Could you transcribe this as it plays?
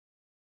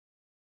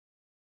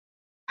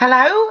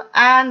Hello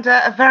and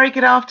a very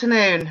good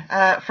afternoon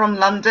from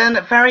London.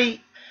 A very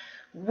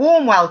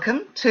warm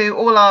welcome to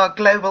all our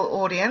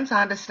global audience.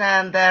 I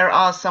understand there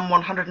are some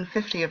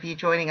 150 of you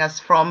joining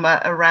us from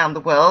around the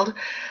world.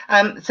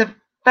 It's a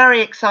very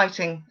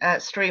exciting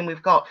stream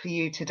we've got for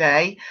you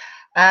today.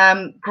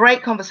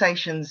 Great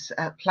conversations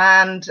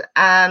planned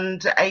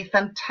and a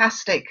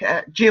fantastic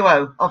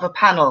duo of a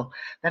panel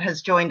that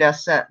has joined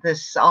us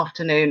this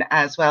afternoon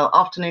as well,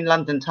 afternoon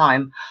London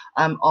time,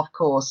 of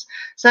course.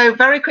 So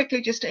very quickly,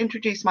 just to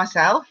introduce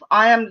myself,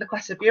 I am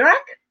Laquessa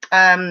Burak.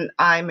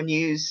 I'm a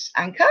news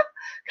anchor,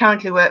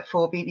 currently work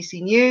for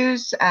BBC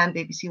News and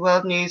BBC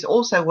World News,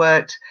 also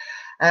worked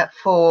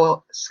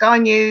for Sky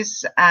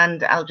News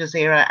and Al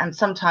Jazeera, and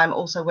sometime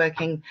also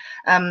working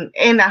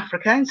in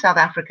Africa, in South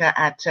Africa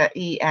at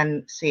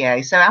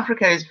ENCA. So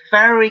Africa is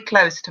very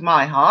close to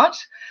my heart.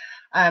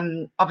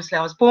 Obviously,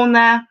 I was born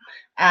there,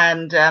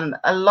 and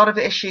a lot of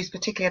issues,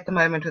 particularly at the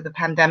moment with the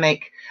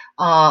pandemic,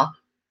 are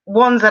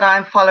ones that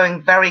I'm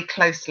following very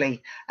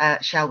closely,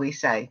 shall we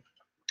say.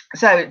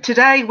 So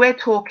today we're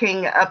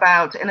talking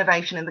about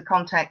innovation in the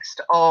context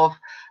of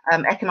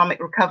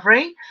economic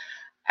recovery.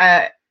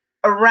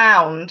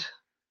 Around,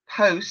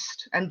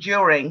 post and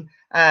during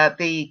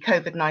the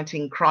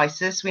COVID-19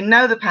 crisis. We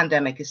know the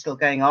pandemic is still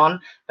going on,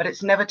 but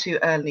it's never too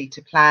early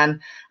to plan.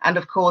 And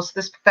of course,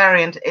 this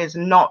variant is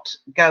not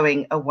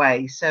going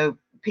away. So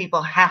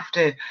people have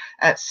to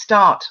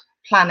start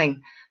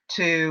planning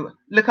to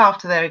look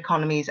after their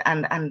economies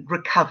and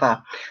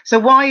recover. So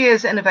why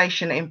is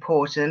innovation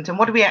important? And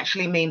what do we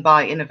actually mean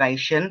by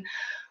innovation?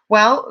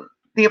 Well,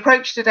 the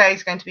approach today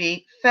is going to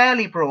be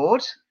fairly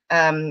broad.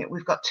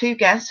 We've got two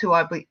guests who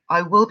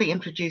I will be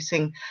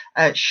introducing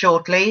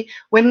shortly.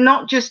 We're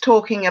not just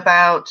talking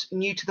about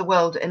new to the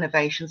world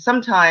innovation.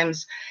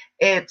 Sometimes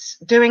it's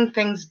doing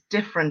things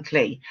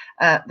differently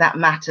that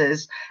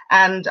matters.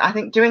 And I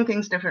think doing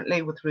things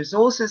differently with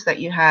resources that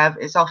you have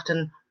is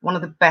often one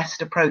of the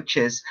best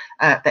approaches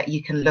that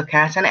you can look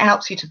at, and it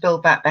helps you to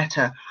build that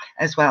better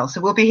as well. So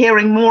we'll be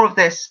hearing more of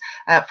this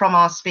from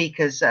our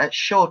speakers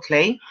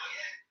shortly.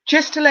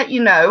 Just to let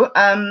you know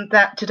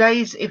that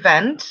today's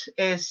event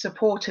is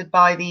supported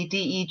by the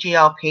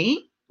DEGRP,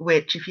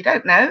 which, if you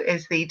don't know,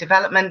 is the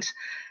Development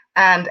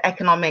and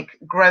Economic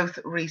Growth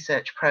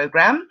Research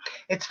Programme.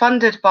 It's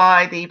funded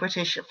by the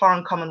British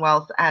Foreign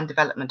Commonwealth and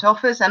Development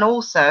Office and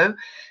also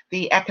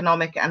the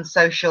Economic and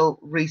Social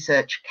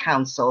Research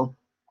Council.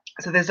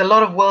 So there's a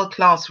lot of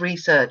world-class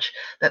research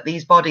that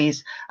these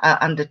bodies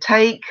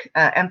undertake,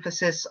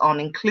 emphasis on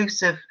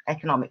inclusive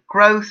economic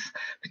growth,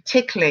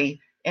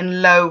 particularly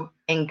in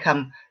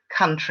low-income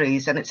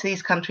countries. And it's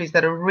these countries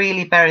that are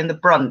really bearing the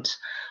brunt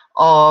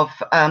of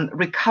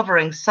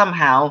recovering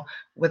somehow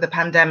with a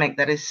pandemic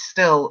that is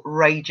still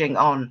raging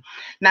on.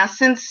 Now,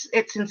 since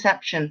its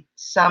inception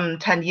some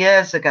 10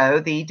 years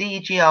ago, the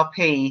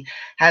DEGRP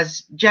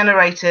has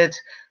generated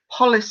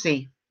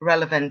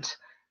policy-relevant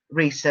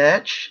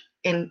research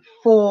in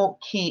 4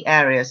 key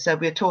areas. So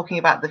we're talking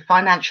about the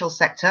financial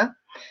sector,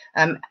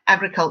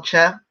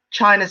 agriculture,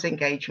 China's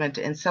engagement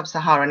in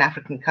sub-Saharan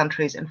African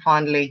countries, and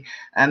finally,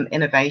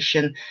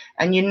 innovation.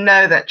 And you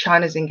know that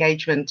China's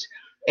engagement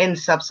in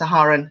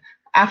sub-Saharan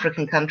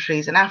African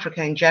countries and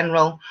Africa in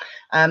general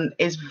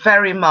is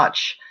very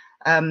much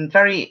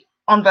very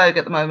on vogue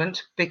at the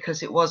moment,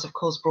 because it was, of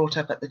course, brought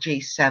up at the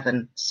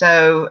G7.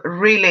 So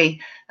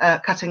really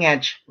cutting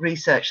edge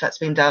research that's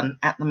been done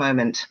at the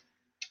moment.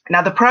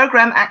 Now, the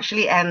program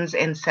actually ends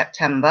in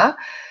September,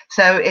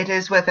 so it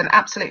is with an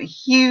absolutely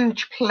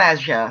huge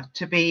pleasure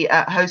to be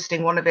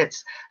hosting one of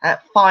its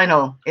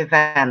final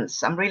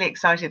events. I'm really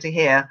excited to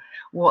hear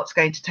what's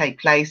going to take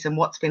place and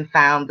what's been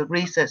found, the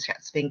research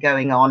that's been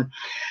going on.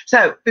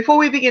 So before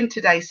we begin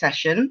today's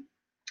session,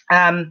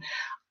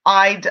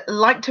 I'd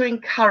like to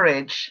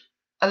encourage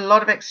a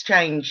lot of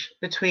exchange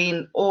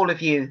between all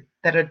of you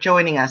that are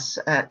joining us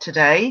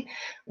today.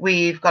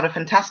 We've got a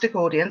fantastic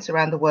audience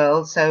around the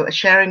world, so a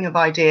sharing of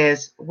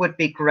ideas would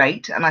be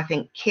great, and I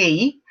think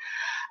key.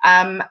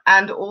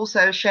 And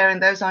also sharing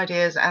those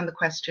ideas and the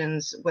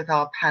questions with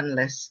our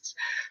panelists.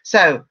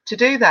 So to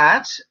do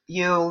that,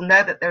 you'll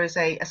know that there is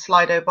a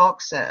Slido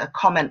box, a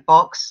comment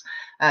box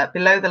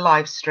below the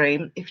live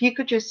stream. If you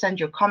could just send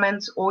your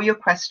comments or your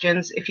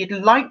questions. If you'd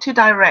like to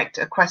direct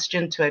a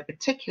question to a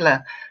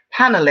particular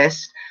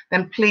panelist,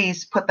 then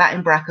please put that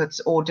in brackets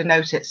or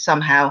denote it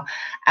somehow,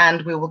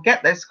 and we will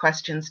get those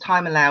questions,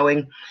 time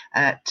allowing,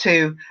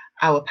 to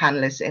our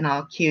panelists in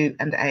our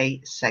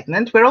Q&A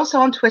segment. We're also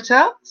on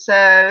Twitter,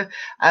 so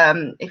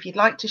if you'd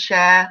like to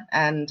share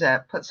and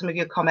put some of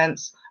your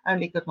comments,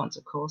 only good ones,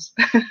 of course,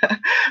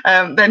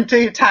 then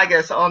do tag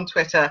us on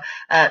Twitter,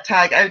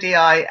 tag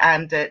ODI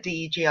and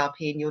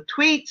DEGRP in your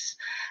tweets,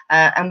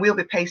 and we'll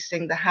be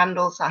pasting the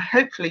handles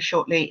hopefully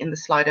shortly in the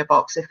Slido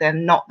box if they're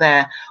not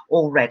there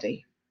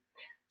already.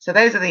 So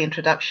those are the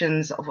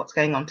introductions of what's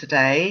going on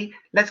today.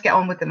 Let's get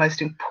on with the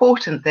most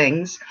important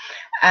things,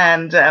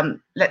 and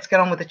let's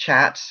get on with the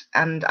chat.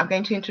 And I'm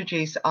going to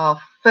introduce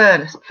our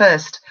first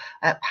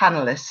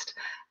panelist,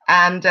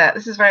 And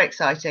this is very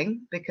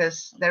exciting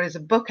because there is a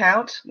book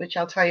out, which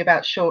I'll tell you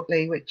about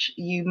shortly, which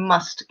you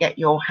must get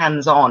your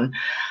hands on.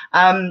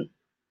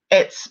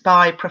 It's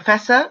by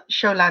Professor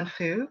Xiaolan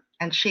Fu,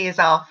 and she is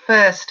our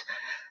first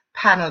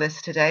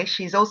panelist today.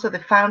 She's also the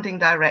founding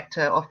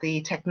director of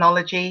the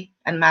Technology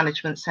and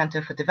Management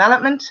Center for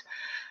Development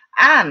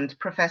and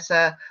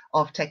Professor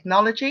of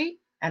Technology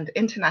and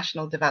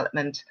International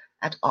Development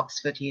at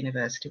Oxford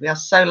University. We are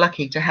so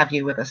lucky to have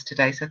you with us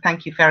today, so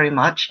thank you very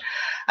much.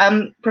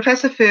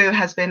 Professor Fu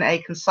has been a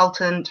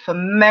consultant for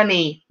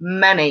many,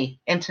 many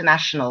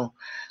international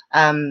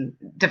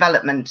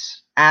development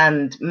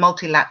and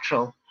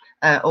multilateral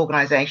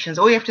organizations.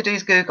 All you have to do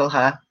is Google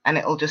her and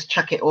it'll just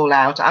chuck it all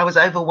out. I was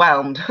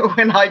overwhelmed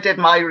when I did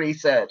my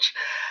research.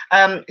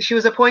 She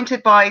was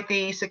appointed by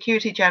the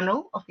Secretary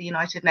General of the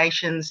United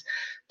Nations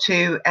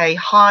to a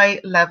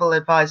high-level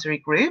advisory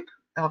group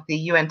of the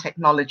UN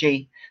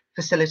Technology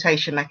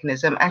Facilitation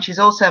Mechanism, and she's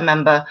also a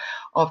member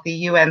of the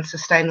UN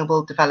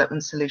Sustainable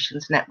Development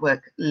Solutions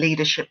Network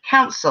Leadership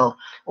Council.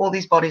 All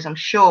these bodies, I'm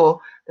sure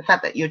the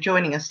fact that you're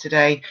joining us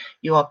today,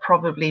 you are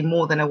probably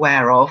more than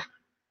aware of.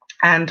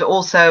 And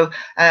also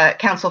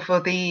Council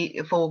for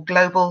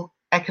Global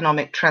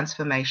Economic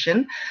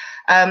Transformation.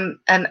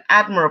 An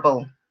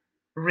admirable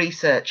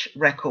research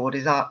record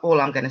is all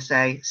I'm going to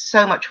say.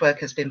 So much work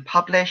has been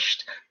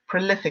published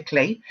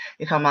prolifically,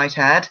 if I might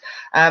add.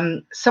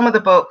 Some of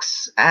the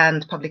books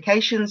and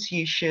publications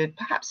you should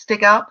perhaps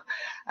dig up.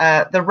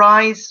 The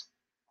Rise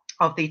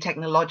of the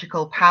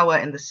Technological Power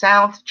in the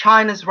South,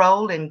 China's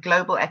Role in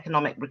Global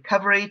Economic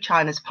Recovery,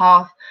 China's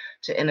Path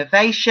to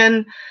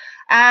Innovation,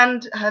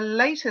 and her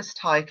latest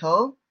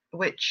title,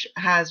 which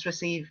has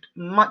received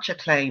much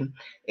acclaim,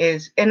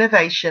 is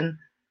Innovation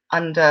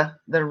Under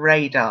the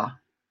Radar,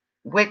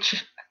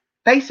 which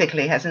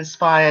basically has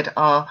inspired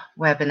our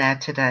webinar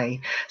today.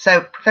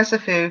 So Professor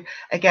Fu,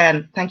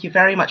 again, thank you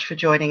very much for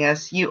joining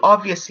us. You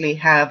obviously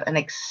have an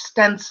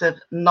extensive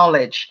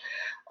knowledge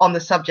on the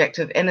subject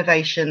of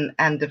innovation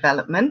and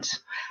development.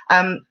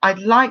 I'd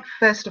like,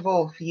 first of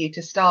all, for you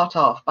to start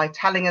off by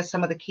telling us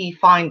some of the key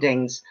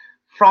findings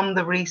from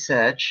the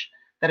research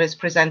that is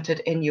presented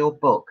in your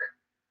book.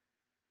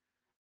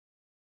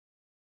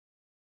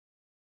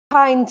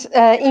 Kind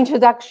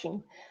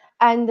introduction,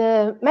 and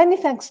many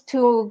thanks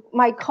to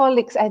my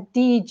colleagues at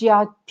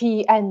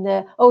DGRP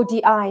and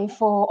ODI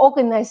for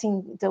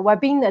organizing the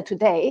webinar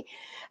today.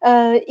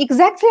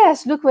 Exactly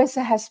as Lucas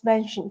has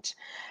mentioned,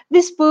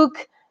 this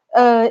book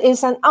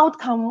is an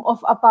outcome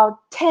of about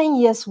 10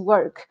 years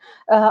work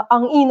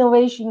on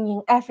innovation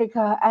in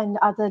Africa and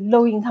other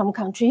low-income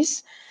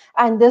countries,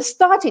 and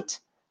started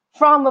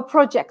from a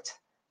project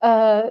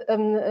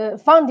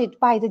funded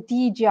by the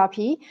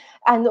DGRP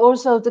and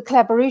also the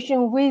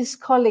collaboration with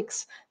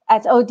colleagues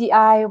at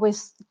ODI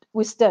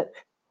with Dirk.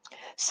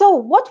 So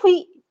what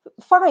we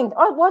find,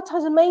 or what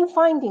are the main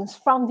findings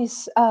from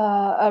this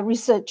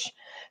research?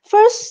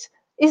 First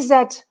is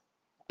that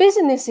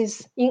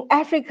businesses in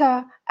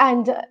Africa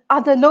and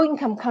other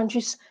low-income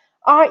countries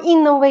are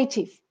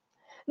innovative.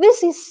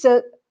 This is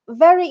a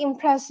very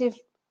impressive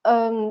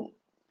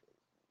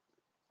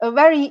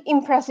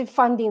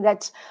finding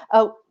that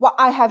what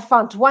I have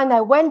found when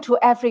I went to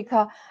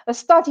Africa,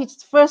 started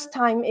first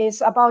time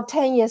is about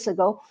 10 years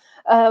ago,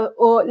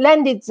 or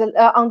landed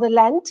on the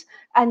land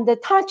and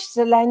touched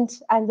the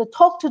land and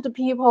talk to the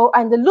people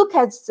and look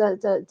at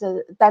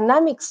the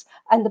dynamics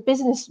and the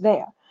business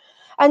there.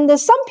 And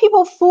some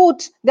people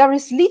thought there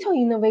is little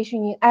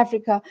innovation in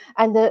Africa,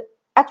 and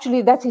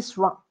actually that is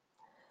wrong.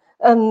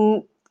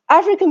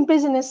 African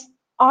business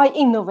are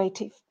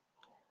innovative,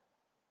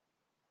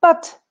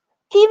 but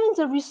given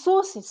the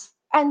resources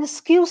and the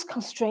skills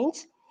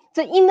constraints,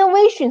 the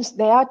innovations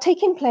that are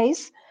taking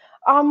place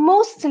are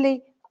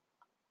mostly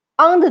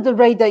under the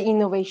radar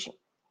innovation,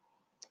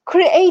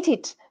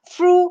 created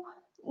through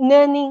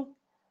learning,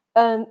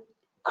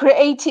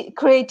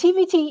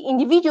 creativity,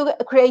 individual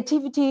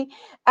creativity,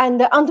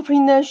 and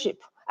entrepreneurship,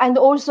 and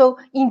also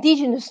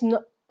indigenous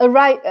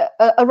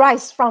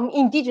arise from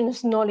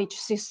indigenous knowledge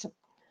system,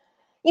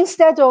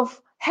 instead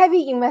of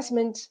heavy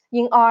investment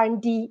in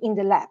R&D in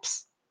the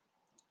labs.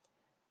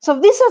 So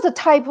these are the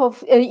type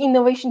of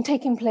innovation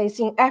taking place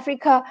in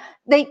Africa.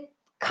 They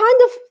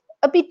kind of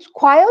a bit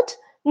quiet,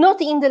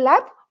 not in the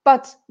lab,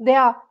 but they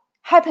are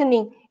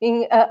happening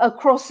in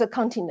across the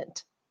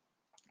continent.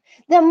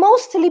 They're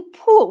mostly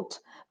pulled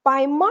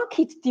by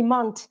market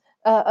demand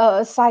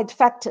side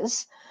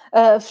factors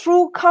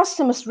through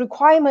customers'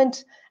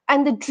 requirement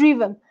and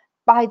driven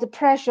by the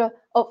pressure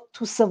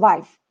to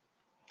survive.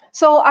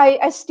 So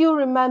I still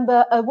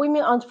remember a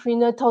women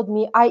entrepreneur told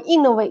me, I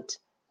innovate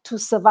to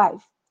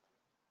survive.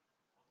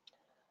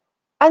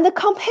 And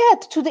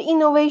compared to the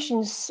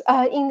innovations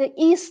in the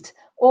East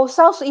or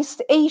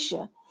Southeast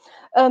Asia,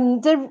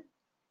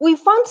 we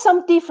found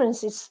some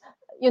differences,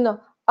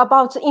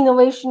 about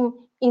innovation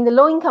in the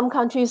low-income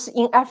countries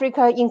in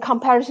Africa in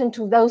comparison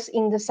to those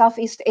in the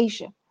Southeast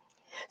Asia.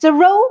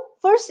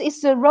 First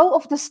is the role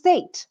of the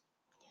state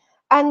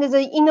and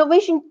the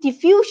innovation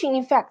diffusion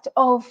effect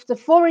of the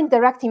foreign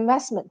direct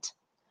investment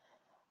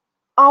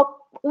are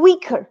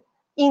weaker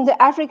in the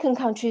African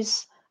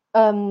countries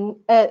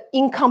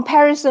in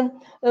comparison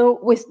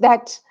with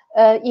that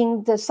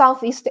in the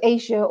Southeast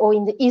Asia or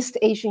in the East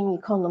Asian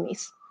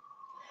economies.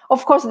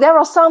 Of course, there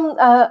are some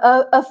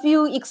a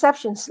few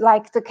exceptions,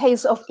 like the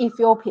case of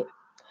Ethiopia,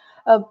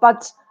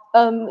 but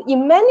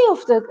in many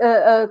of the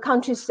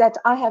countries that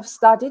I have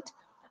studied,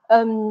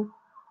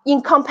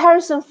 in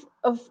comparison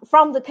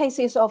from the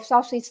cases of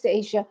Southeast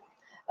Asia,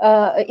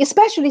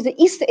 especially the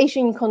East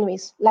Asian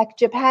economies like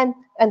Japan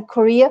and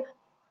Korea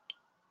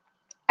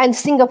and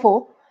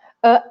Singapore,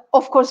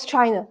 of course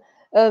China,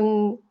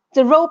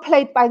 the role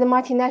played by the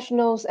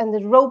multinationals and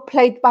the role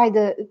played by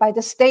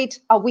the state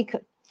are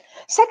weaker.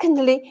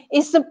 Secondly,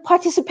 is the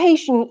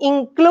participation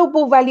in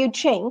global value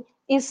chain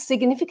is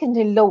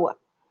significantly lower,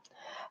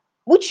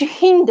 which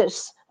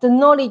hinders the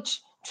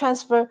knowledge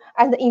transfer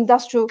and the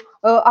industrial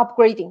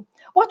upgrading.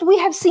 What we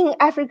have seen in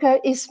Africa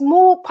is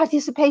more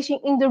participation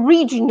in the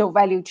regional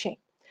value chain,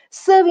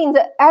 serving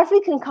the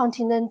African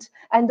continent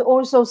and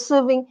also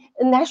serving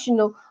a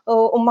national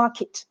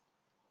market.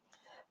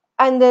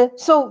 And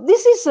so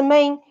this is the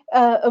main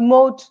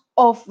mode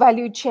of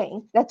value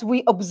chain that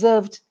we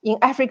observed in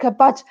Africa,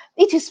 but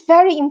it is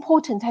very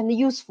important and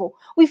useful.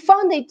 We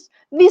found that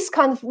this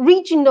kind of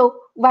regional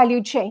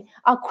value chain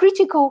are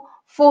critical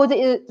for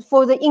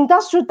the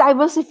industrial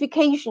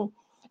diversification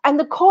and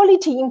the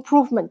quality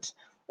improvement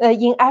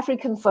in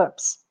African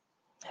firms.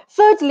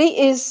 Thirdly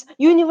is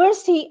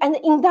university and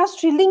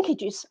industry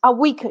linkages are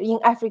weaker in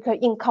Africa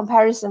in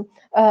comparison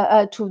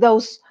to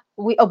those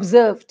we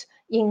observed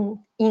in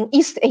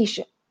East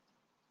Asia.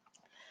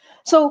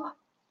 So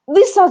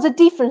these are the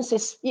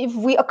differences if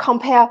we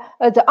compare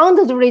the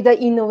under-the-radar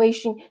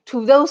innovation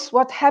to those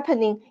what's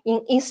happening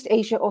in East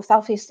Asia or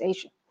Southeast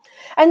Asia.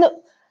 And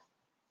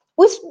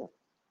with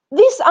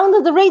this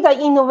under-the-radar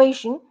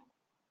innovation,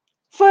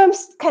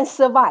 firms can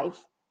survive.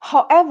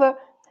 However,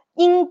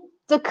 in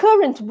the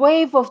current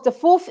wave of the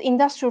fourth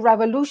industrial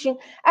revolution,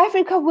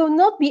 Africa will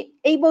not be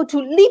able to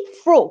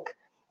leapfrog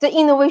the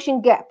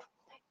innovation gap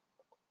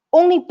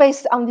only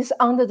based on this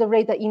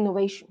under-the-radar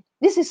innovation.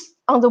 This is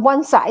on the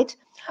one side.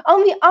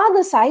 On the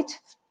other side,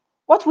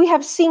 what we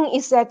have seen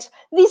is that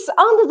this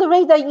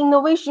under-the-radar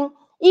innovation,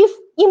 if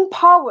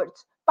empowered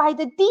by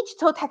the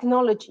digital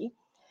technology,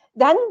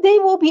 then they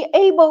will be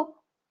able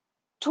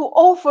to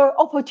offer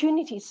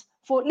opportunities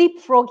for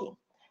leapfrogging.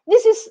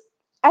 This is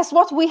as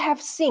what we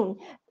have seen,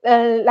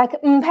 like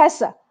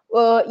M-Pesa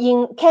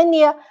in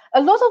Kenya,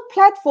 a lot of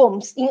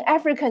platforms in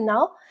Africa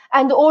now,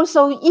 and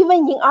also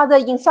even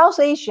in South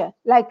Asia,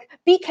 like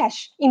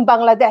bKash in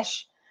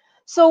Bangladesh.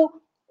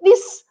 So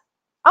this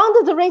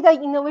under-the-radar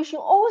innovation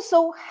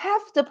also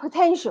have the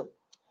potential,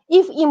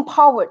 if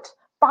empowered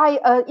by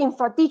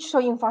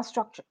digital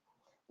infrastructure,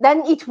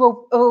 then it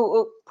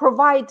will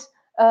provide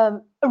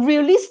a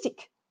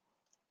realistic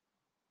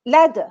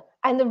ladder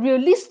and a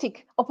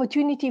realistic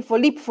opportunity for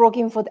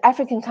leapfrogging for the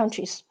African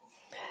countries.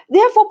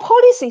 Therefore,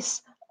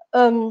 policies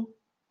and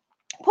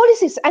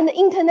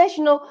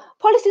international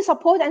policy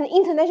support and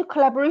international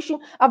collaboration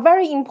are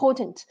very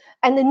important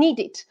and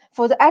needed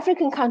for the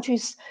African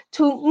countries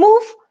to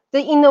move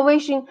the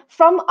innovation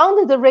from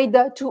under the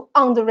radar to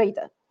on the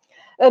radar.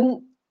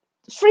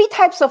 Three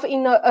types of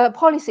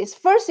policies.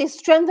 First is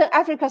strengthen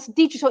Africa's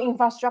digital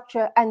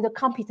infrastructure and the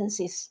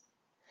competencies.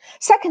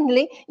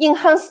 Secondly,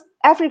 enhance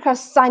Africa's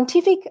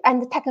scientific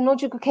and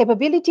technological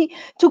capability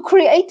to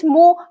create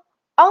more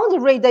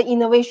on-the-radar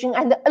innovation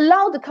and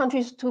allow the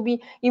countries to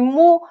be in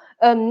more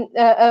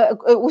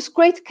with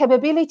great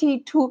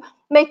capability to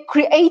make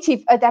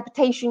creative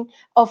adaptation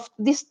of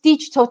this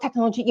digital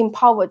technology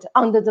empowered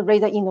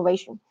under-the-radar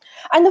innovation.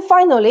 And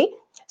finally,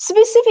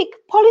 specific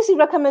policy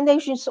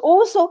recommendations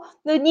also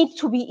need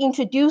to be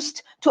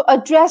introduced to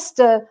address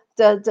the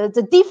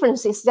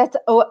differences that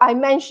I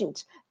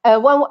mentioned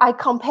when I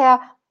compare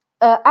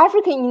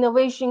African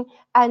innovation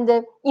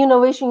and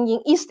innovation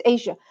in East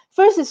Asia.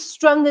 First is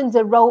strengthen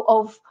the role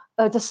of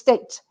the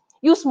state,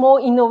 use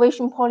more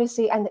innovation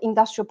policy and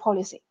industrial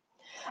policy.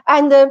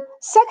 And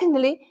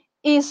secondly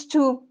is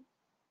to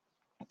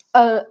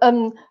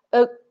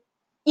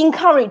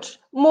encourage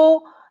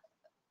more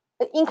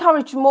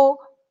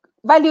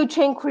value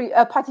chain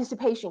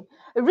participation,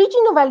 a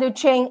regional value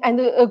chain and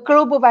a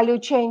global value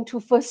chain to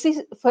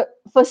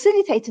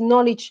facilitate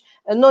knowledge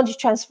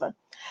transfer,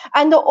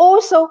 and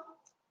also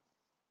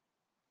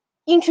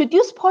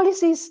introduce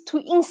policies to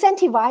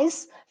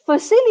incentivize,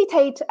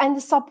 facilitate,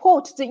 and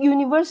support the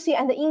university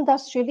and the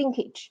industry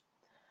linkage,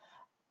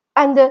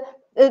 and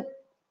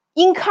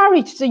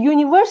encourage the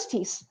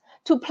universities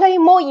to play a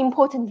more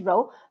important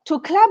role to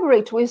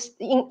collaborate with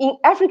in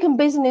African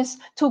business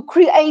to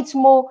create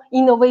more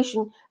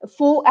innovation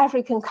for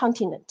African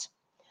continent.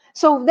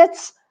 So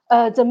that's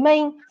the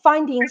main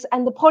findings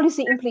and the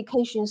policy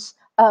implications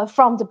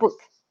from the book.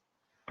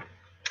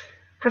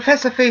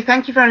 Professor Fu,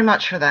 thank you very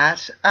much for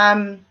that.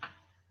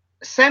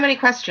 So many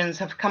questions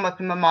have come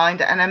up in my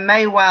mind, and I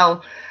may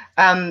well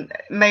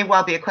may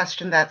well be a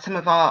question that some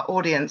of our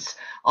audience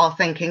are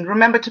thinking.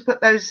 Remember to put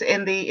those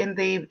in the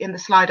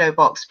Slido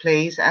box,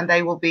 please, and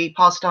they will be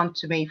passed on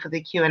to me for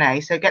the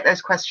Q&A. So get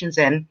those questions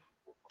in.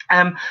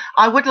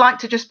 I would like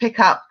to just pick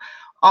up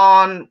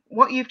on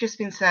what you've just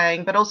been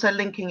saying, but also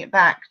linking it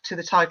back to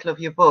the title of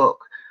your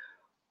book.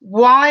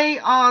 Why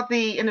are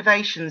the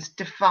innovations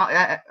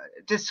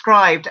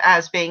described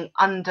as being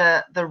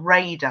under the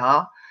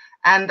radar?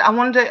 And I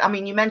wonder, I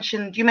mean, you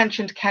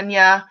mentioned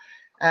Kenya,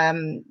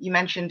 you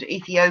mentioned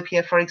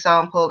Ethiopia, for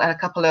example, and a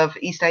couple of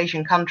East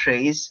Asian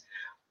countries.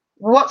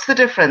 What's the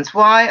difference?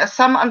 Why are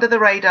some under the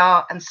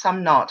radar and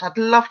some not? I'd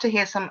love to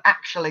hear some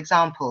actual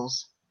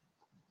examples.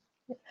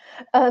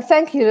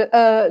 Thank you,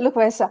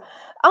 Lucrezia.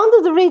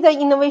 Under the radar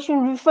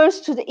innovation refers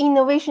to the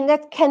innovation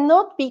that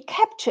cannot be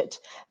captured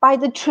by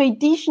the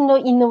traditional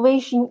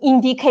innovation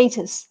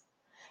indicators,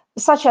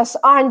 such as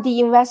R&D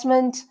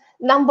investment,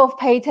 number of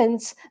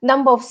patents,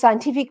 number of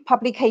scientific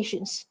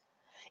publications.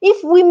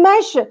 If we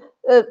measure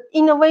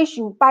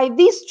innovation by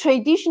these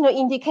traditional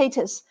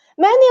indicators,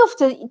 many of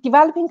the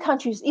developing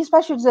countries,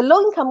 especially the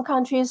low-income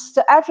countries,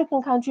 the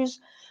African countries,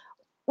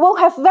 will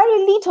have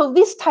very little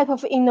this type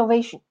of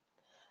innovation.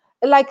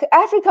 Like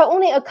Africa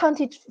only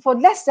accounted for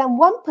less than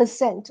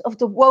 1% of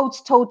the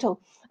world's total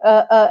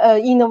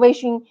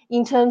innovation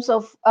in terms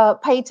of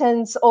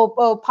patents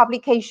or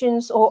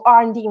publications or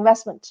R&D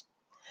investment.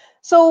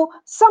 So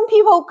some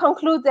people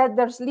conclude that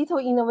there's little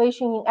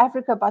innovation in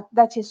Africa, but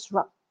that is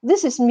wrong.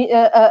 This is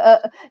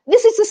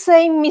the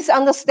same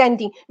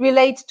misunderstanding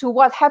related to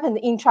what happened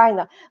in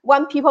China.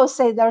 When people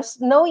say there's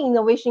no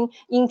innovation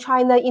in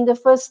China in the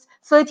first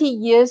 30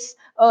 years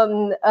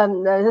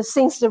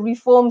since the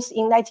reforms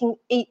in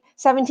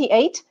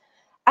 1978,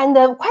 and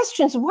the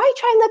questions why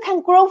China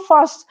can grow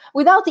fast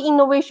without the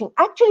innovation.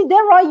 Actually,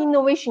 there are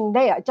innovation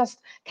there, just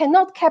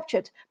cannot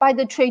captured by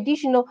the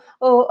traditional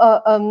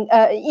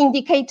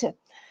indicator.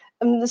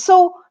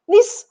 So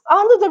this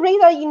under the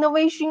radar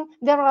innovation,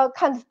 there are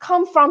kind of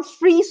come from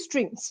three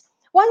streams.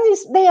 One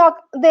is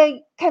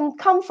they can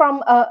come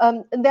from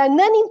they're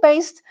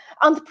learning-based,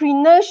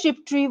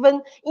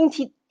 entrepreneurship-driven,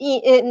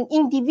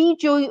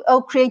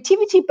 individual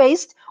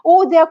creativity-based,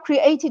 or they're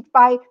created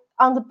by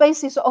on the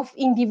basis of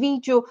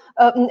individual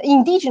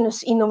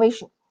indigenous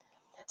innovation.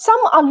 Some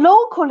are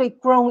locally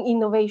grown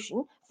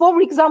innovation.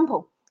 For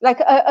example, like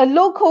a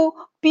local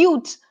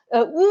built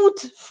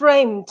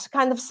wood-framed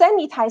kind of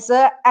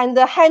sanitizer and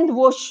the hand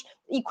wash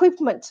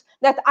equipment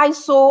that I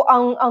saw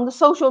on the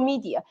social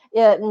media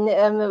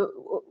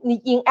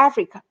in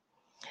Africa.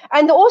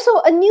 And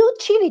also a new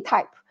chili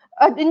type,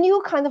 a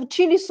new kind of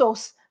chili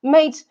sauce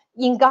made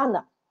in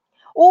Ghana.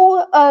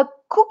 Or a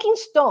cooking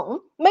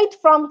stone made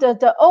from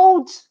the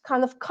old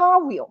kind of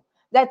car wheel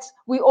that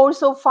we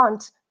also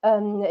found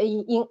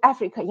in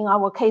Africa in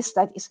our case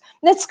studies.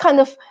 That's kind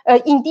of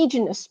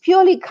indigenous,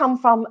 purely come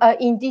from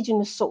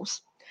indigenous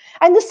source.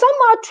 And some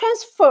are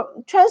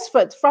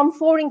transferred from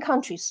foreign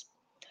countries.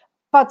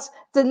 But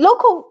the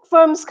local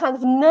firms kind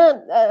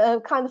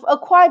of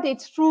acquired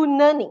it through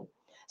learning.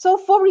 So,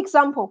 for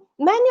example,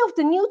 many of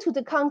the new to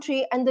the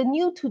country and the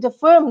new to the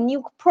firm,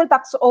 new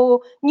products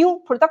or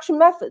new production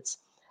methods,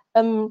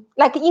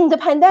 like in the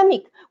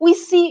pandemic, we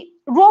see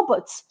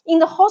robots in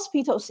the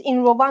hospitals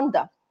in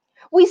Rwanda.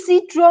 We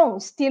see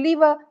drones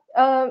deliver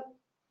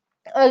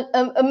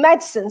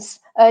medicines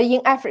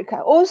in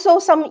Africa. Also,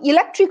 some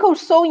electrical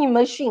sewing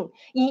machine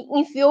in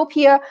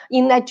Ethiopia,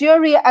 in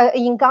Nigeria,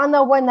 in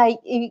Ghana, when I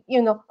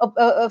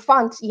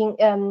found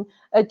in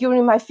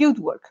during my field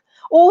work.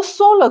 Or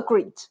solar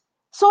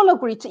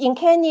grid in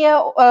Kenya,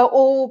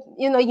 or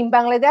in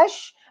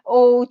Bangladesh,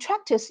 or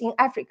tractors in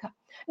Africa.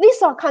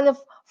 These are kind of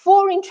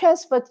foreign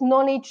transferred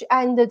knowledge,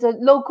 and the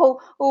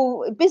local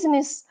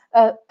business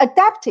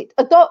adopted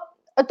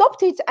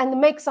and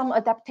make some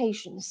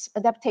adaptations.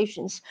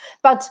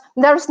 But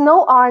there's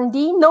no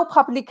R&D, no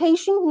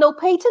publication, no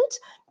patent,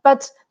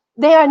 but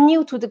they are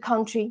new to the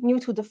country, new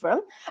to the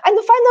firm. And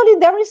finally,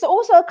 there is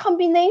also a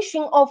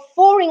combination of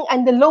foreign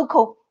and the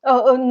local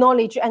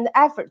knowledge and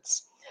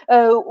efforts,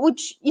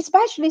 which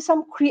especially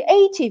some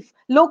creative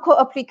local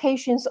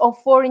applications of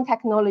foreign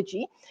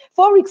technology.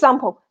 For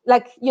example,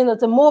 like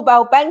the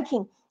mobile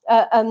banking,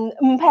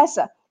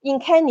 M-Pesa in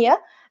Kenya,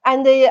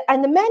 and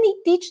many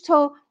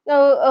digital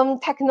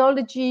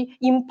technology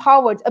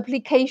empowered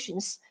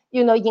applications,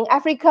 in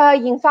Africa,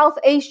 in South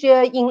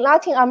Asia, in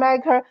Latin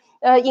America,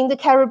 in the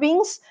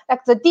Caribbean,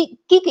 like the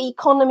gig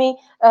economy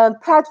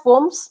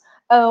platforms,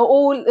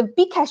 or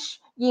Bcash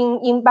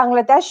in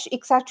Bangladesh,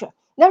 etc.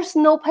 There's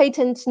no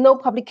patent, no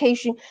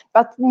publication,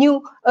 but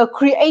new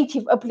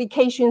creative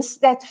applications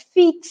that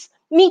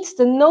meet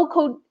the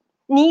local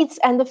needs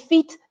and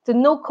fit the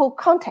local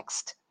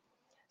context.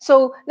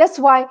 So that's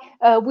why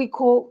we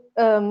call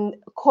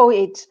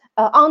it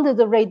under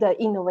the radar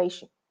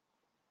innovation.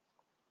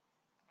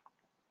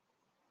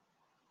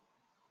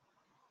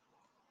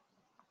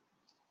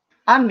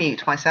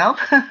 Unmute myself.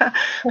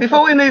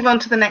 Before we move on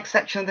to the next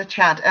section of the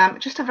chat,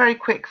 just a very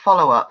quick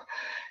follow-up.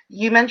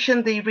 You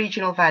mentioned the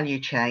regional value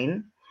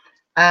chain.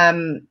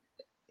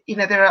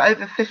 there are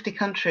over 50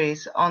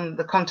 countries on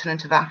the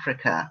continent of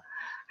Africa.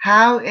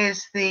 How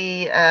is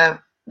the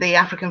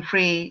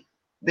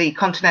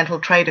Continental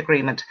Trade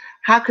Agreement,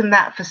 how can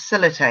that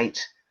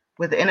facilitate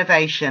with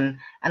innovation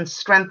and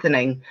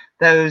strengthening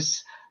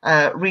those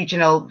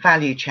regional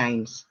value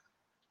chains?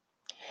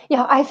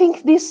 Yeah, I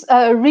think this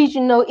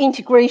regional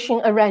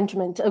integration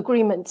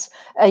agreements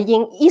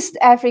in East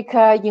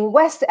Africa, in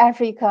West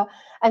Africa,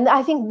 and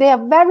I think they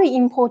are very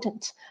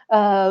important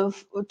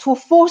to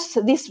force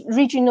these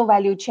regional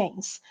value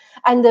chains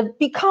and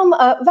become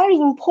a very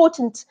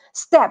important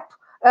step,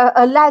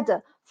 a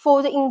ladder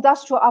for the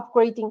industrial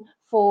upgrading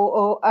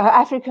for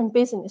African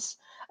business.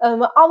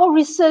 Our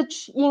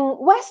research in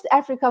West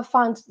Africa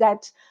found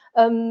that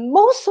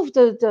most of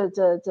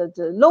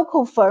the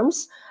local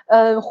firms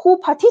who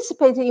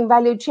participated in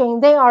value chain,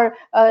 they are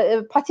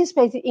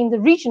participating in the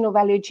regional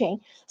value chain,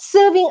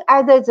 serving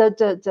either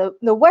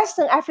the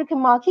Western African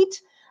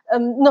market,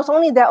 not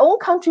only their own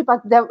country, but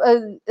their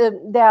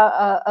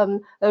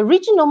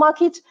regional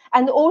market,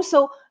 and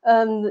also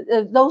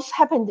those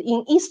happened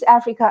in East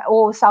Africa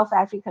or South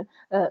African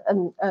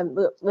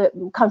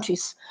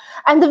countries.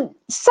 And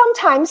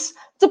sometimes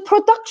the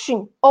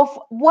production of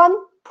one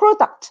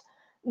product,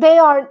 they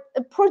are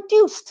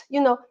produced,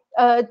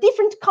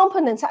 different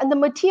components and the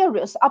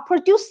materials are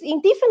produced in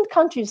different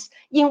countries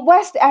in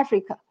West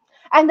Africa.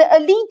 And a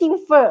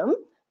leading firm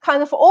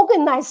kind of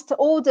organized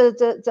all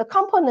the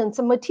components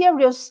and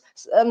materials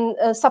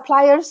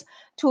suppliers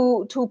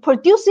to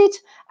produce it,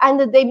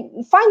 and they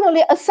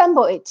finally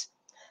assemble it.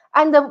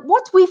 And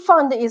what we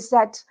found is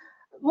that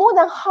more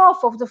than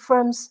half of the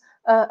firms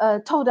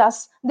told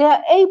us they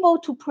are able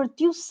to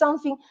produce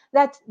something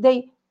that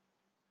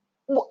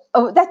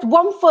that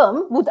one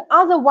firm would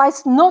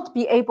otherwise not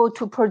be able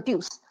to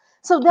produce.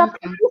 So they're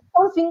producing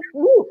something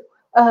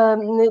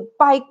new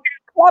by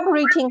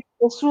collaborating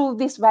through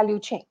this value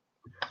chain.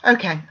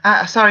 Okay,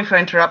 sorry for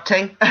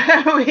interrupting.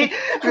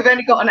 We've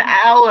only got an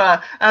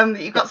hour.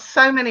 You've got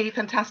so many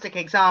fantastic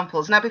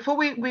examples. Now, before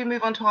we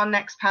move on to our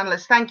next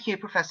panelist, thank you,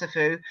 Professor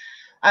Fu.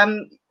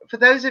 For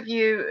those of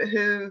you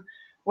who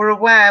were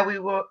aware, we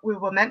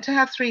were meant to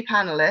have 3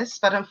 panelists,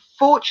 but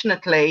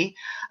unfortunately,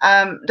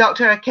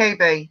 Dr.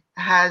 Akebe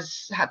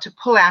has had to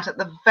pull out at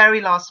the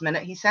very last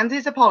minute. He sends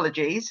his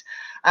apologies.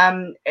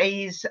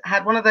 He's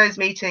had one of those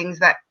meetings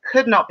that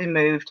could not be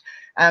moved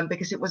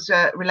because it was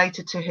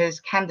related to his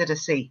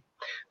candidacy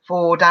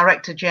for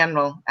Director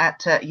General at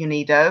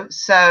UNIDO.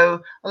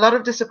 So a lot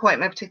of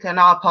disappointment, particularly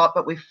on our part,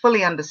 but we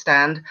fully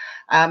understand.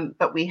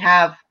 But we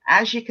have,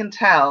 as you can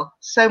tell,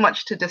 so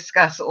much to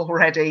discuss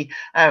already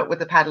with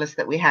the panelists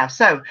that we have.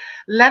 So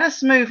let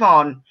us move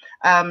on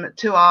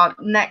to our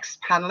next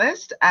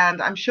panelist.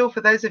 And I'm sure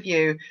for those of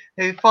you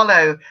who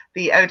follow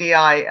the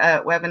ODI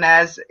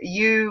webinars,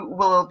 you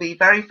will be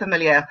very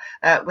familiar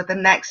with the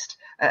next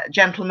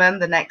gentleman,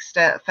 the next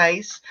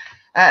face.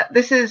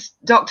 This is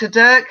Dr.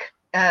 Dirk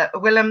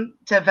Willem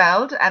de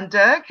Velde, and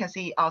Dirk, as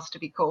he asked to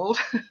be called,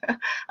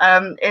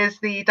 is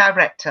the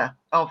director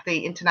of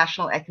the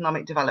International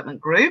Economic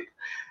Development Group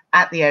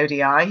at the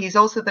ODI. He's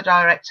also the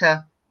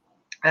director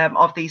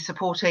of the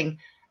Supporting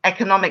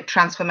Economic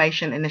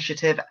Transformation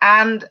Initiative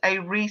and a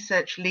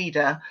research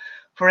leader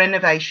for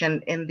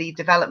innovation in the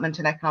Development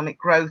and Economic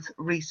Growth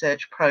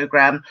Research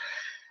Programme.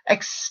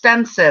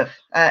 Extensive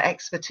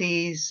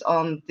expertise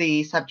on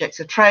the subjects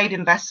of trade,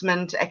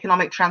 investment,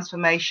 economic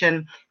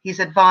transformation.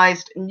 He's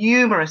advised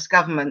numerous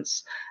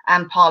governments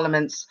and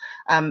parliaments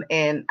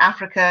in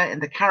Africa, in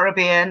the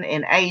Caribbean,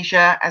 in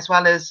Asia, as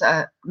well as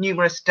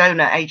numerous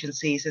donor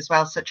agencies as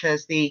well, such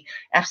as the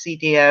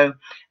FCDO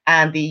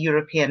and the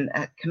European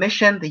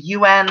Commission, the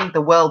UN,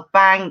 the World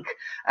Bank.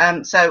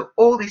 So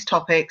all these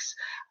topics,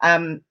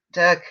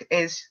 Dirk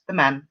is the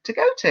man to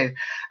go to.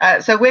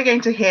 So we're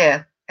going to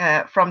hear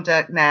from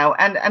Dirk now.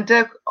 And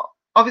Dirk,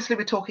 obviously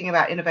we're talking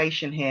about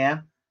innovation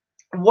here.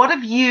 What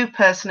have you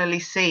personally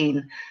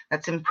seen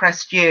that's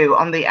impressed you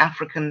on the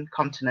African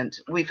continent?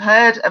 We've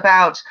heard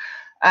about,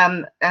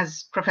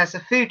 as Professor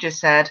Fu just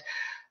said,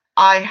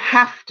 I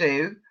have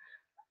to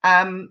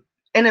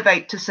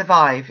innovate to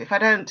survive. If I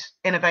don't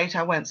innovate,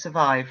 I won't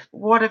survive.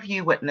 What have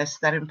you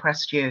witnessed that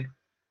impressed you?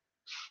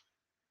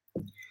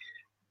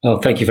 Well,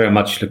 thank you very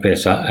much,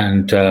 Lucreza,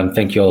 and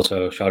thank you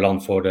also,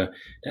 Charlotte, for the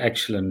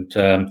excellent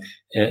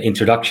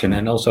introduction,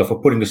 and also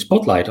for putting the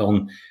spotlight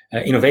on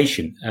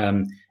innovation.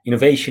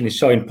 Innovation is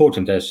so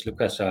important, as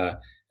Lucreza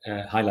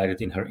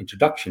highlighted in her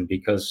introduction,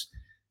 because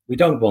we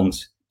don't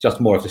want just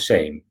more of the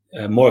same.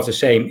 More of the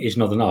same is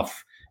not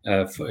enough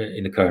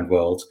in the current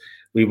world.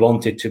 We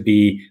want it to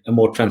be a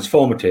more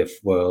transformative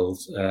world.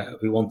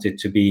 We want it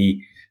to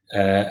be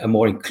a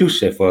more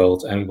inclusive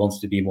world, and we want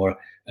it to be a more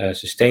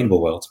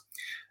sustainable world.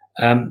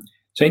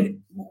 So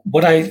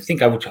what I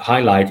think I would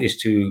highlight is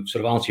to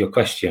sort of answer your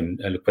question,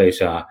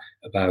 Lucreza,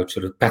 about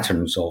sort of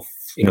patterns of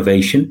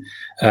innovation,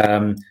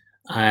 and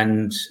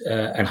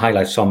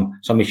highlight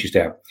some issues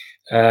there.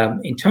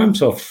 In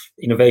terms of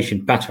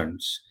innovation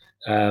patterns,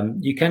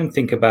 you can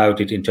think about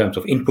it in terms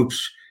of inputs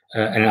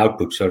and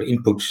outputs. So the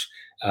inputs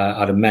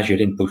other measured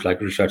inputs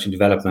like research and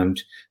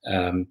development,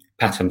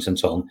 patents, and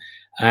so on.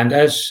 And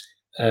as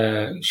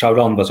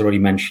Xiaoran was already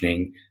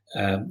mentioning,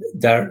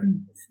 there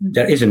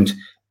isn't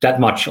that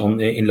much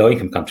in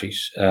low-income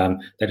countries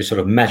that is sort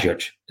of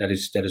measured, that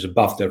is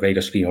above the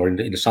radar screen or in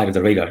the side of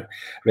the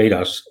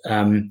radars.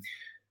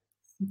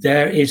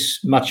 There is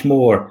much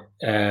more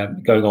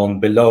going on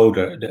below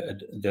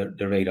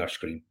the radar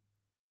screen.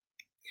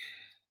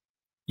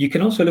 You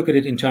can also look at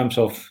it in terms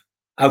of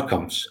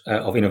outcomes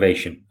of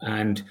innovation.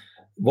 And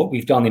what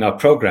we've done in our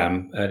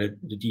program, the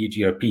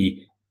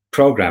DGRP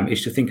program,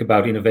 is to think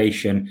about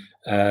innovation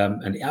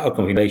and the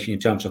outcome of innovation in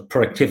terms of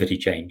productivity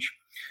change.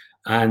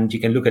 And you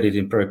can look at it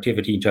in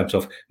productivity in terms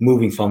of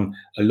moving from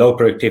a low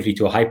productivity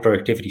to a high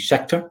productivity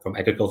sector, from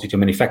agriculture to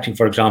manufacturing,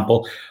 for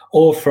example,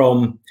 or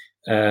from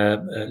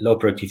low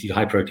productivity to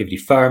high productivity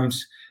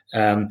firms.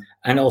 And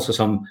also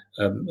some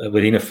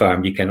within a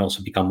firm, you can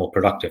also become more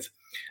productive.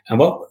 And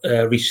what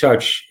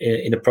research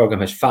in the program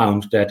has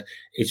found that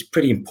it's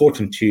pretty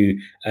important to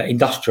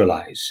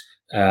industrialize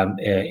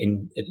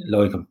in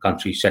low-income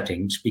country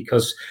settings,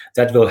 because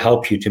that will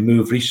help you to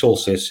move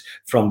resources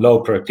from low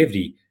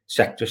productivity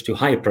sectors to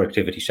higher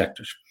productivity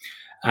sectors.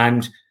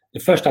 And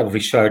the first type of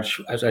research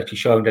has actually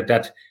shown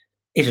that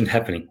isn't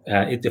happening.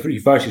 The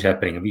reverse is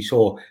happening. And we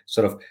saw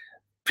sort of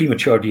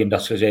premature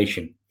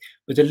deindustrialization.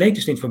 With the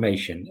latest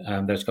information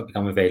that's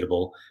become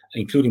available,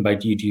 including by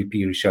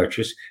DGRP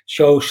researchers,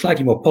 shows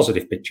slightly more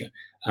positive picture.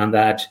 And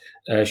that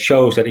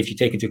shows that if you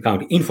take into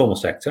account the informal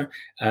sector,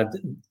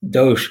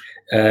 those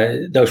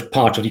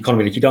parts of the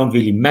economy that you don't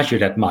really measure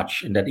that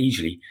much and that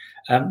easily,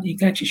 you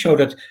can actually show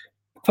that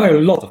quite a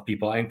lot of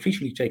people are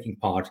increasingly taking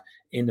part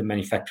in the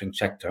manufacturing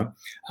sector,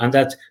 and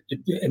that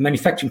the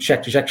manufacturing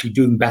sector is actually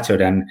doing better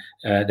than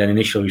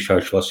initial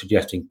research was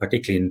suggesting,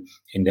 particularly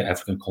in the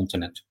African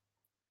continent.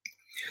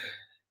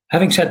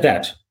 Having said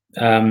that,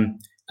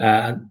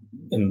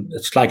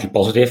 it's slightly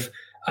positive.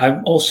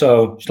 I'm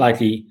also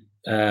slightly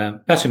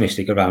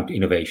pessimistic around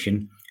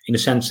innovation, in the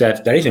sense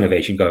that there is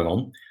innovation going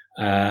on,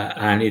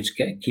 and it's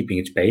keeping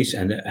its pace,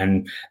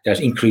 and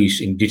there's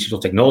increase in digital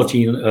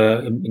technology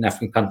in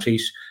African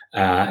countries,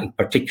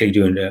 particularly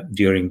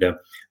during the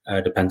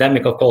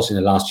pandemic, of course, in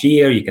the last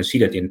year. You can see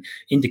that in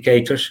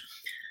indicators.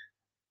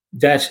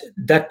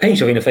 That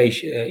pace of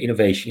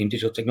innovation in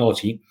digital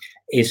technology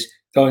is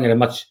going at a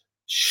much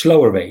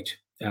slower rate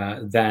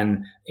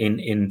than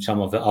in some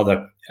of the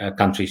other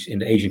countries, in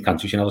the Asian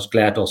countries. And I was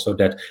glad also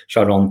that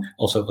Xiaoran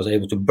also was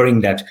able to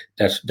bring that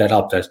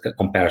up, that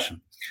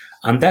comparison.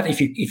 And that if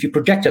you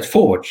project that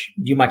forward,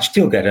 you might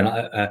still get an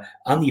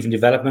uneven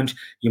development.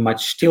 You might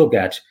still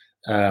get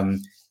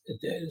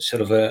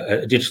sort of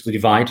a digital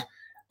divide.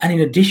 And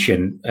in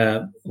addition,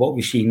 what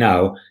we see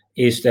now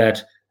is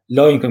that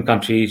low-income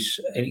countries,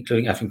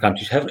 including African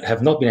countries,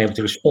 have not been able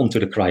to respond to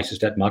the crisis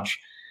that much.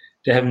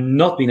 They have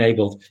not been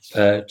able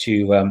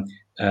to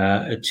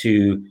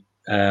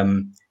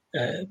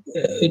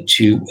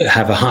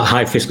have a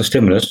high fiscal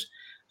stimulus,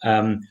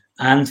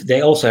 and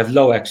they also have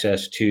low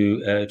access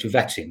to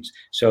vaccines.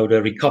 So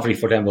the recovery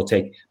for them will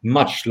take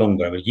much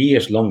longer,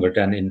 years longer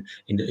than in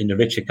the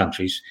richer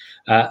countries.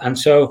 And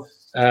so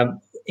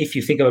if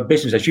you think about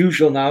business as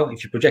usual now,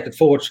 if you project it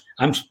forward,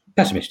 I'm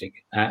pessimistic.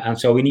 And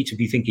so we need to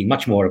be thinking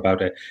much more about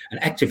an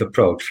active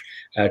approach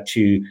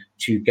to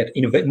get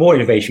more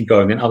innovation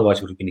going than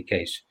otherwise would have been the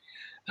case.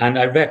 And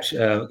I read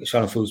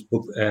Xiaoran Fu's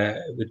book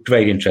with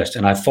great interest,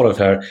 and I followed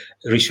her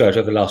research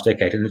over the last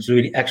decade, and it's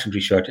really excellent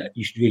research.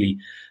 You should really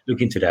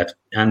look into that.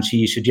 And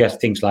she suggests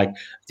things like,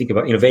 think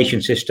about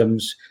innovation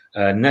systems,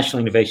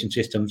 national innovation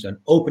systems, and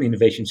open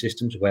innovation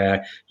systems,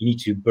 where you need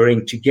to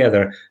bring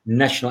together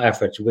national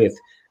efforts with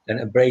an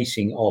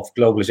embracing of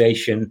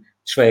globalization,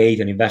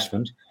 trade, and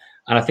investment.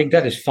 And I think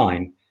that is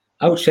fine.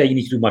 I would say you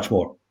need to do much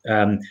more.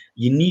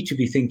 You need to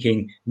be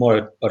thinking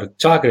more about a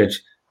targeted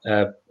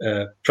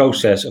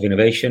process of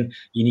innovation.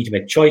 You need to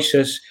make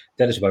choices.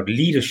 That is about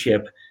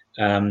leadership,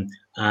 and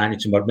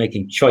it's about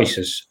making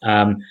choices.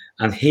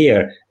 And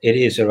here it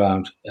is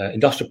around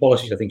industrial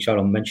policies. I think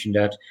Xiaoran mentioned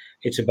that.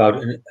 It's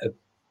about a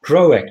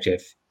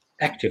proactive,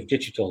 active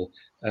digital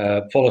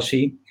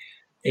policy.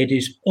 It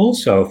is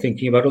also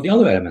thinking about all the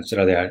other elements that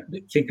are there.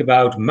 Think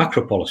about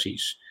macro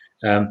policies.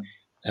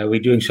 We're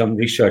doing some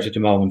research at the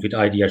moment with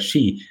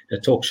IDRC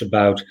that talks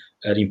about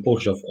the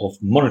importance of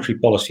monetary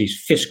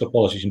policies, fiscal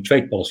policies, and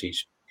trade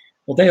policies.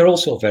 Well, they are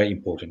also very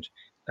important.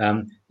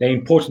 They're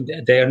important.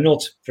 They are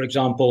not, for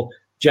example,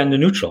 gender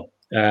neutral.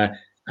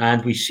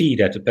 And we see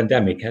that the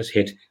pandemic has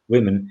hit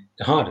women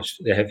the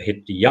hardest. They have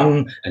hit the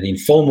young and the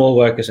informal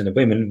workers and the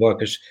women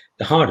workers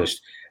the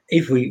hardest.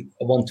 If we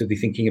want to be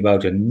thinking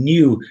about a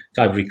new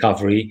type of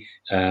recovery,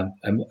 a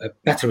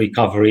better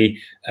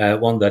recovery,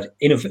 one that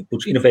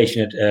puts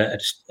innovation at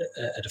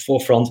the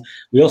forefront,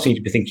 we also need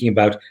to be thinking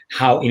about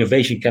how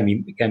innovation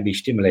can be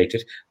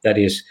stimulated. That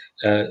is,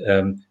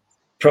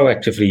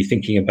 proactively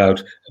thinking about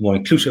a more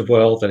inclusive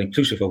world, that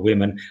inclusive of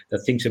women,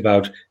 that thinks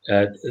about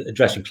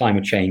addressing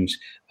climate change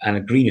and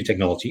a greener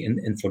technology.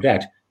 And for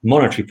that,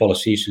 monetary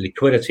policies,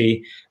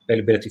 liquidity,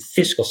 availability,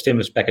 fiscal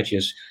stimulus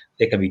packages,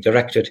 they can be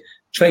directed.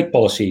 Trade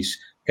policies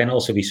can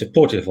also be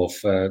supportive of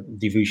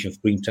diffusion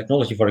of green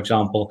technology, for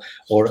example,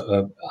 or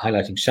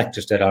highlighting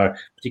sectors that are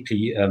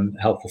particularly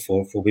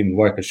helpful for women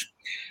workers.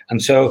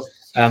 And so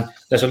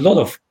there's a lot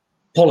of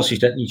policies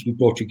that need to be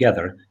brought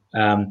together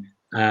and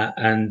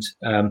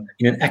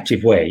in an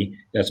active way.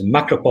 There's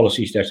macro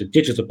policies, there's the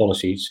digital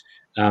policies,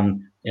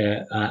 and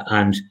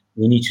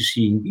we need to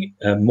see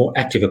a more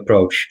active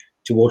approach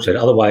towards that.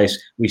 Otherwise,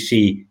 we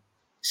see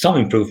some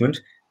improvement,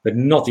 but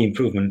not the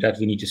improvement that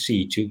we need to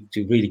see to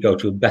really go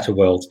to a better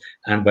world,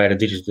 and where the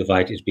digital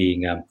divide is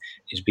being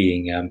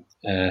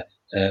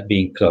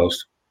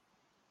closed.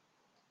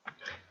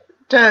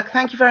 Dirk,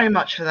 thank you very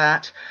much for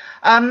that.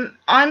 I'm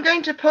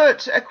going to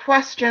put a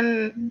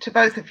question to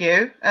both of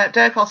you.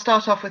 Dirk, I'll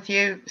start off with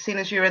you, seeing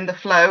as you're in the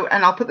flow,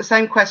 and I'll put the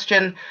same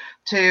question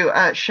to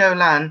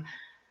Xiaolan.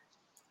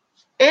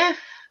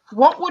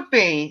 What would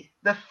be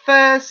the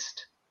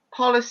first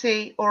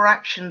policy or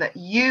action that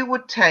you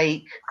would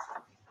take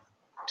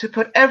to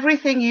put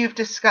everything you've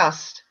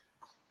discussed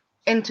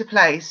into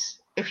place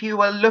if you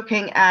were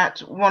looking at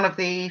one of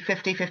the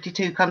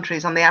 52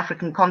 countries on the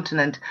African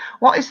continent?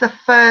 What is the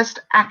first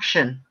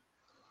action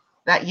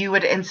that you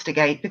would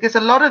instigate? Because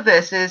a lot of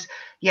this is,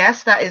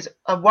 yes, that is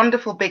a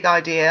wonderful big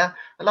idea.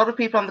 A lot of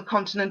people on the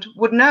continent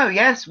would know,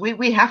 yes,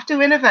 we have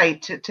to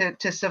innovate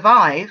to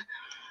survive.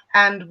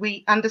 And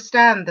we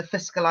understand the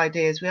fiscal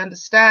ideas. We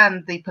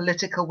understand the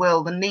political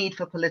will, the need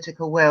for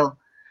political will.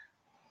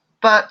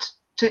 But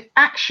to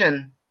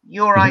action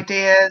your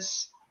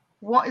ideas,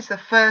 what is the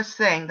first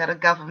thing that a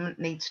government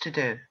needs to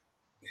do?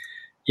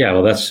 Yeah,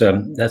 well, that's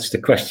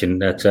the question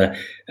that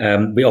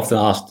we often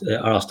are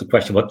asked the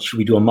question: what should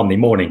we do on Monday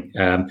morning?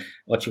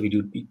 What should we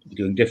be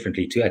doing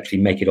differently to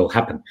actually make it all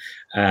happen?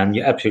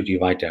 You're absolutely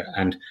right there.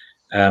 And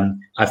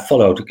I've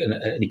followed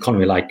an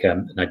economy like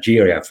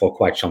Nigeria for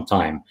quite some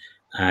time,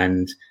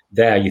 and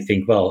there you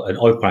think, well, an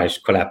oil price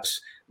collapse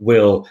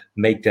will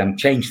make them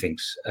change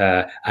things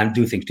and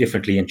do things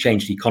differently and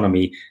change the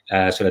economy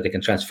so that they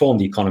can transform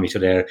the economy so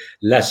they're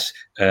less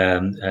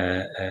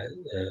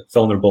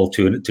vulnerable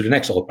to the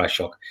next oil price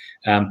shock.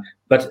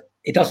 But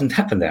it doesn't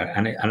happen there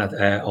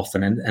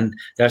often. And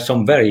there are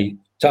some very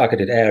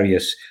targeted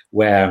areas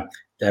where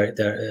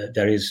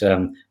there is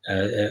a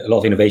lot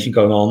of innovation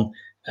going on.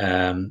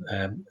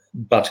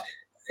 But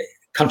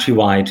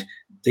countrywide,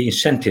 the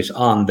incentives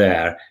aren't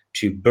there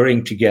to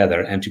bring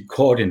together and to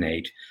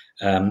coordinate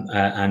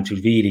and to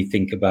really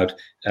think about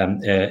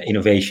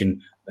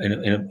innovation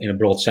in a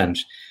broad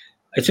sense.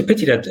 It's a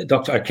pity that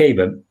Dr.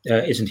 Arkebe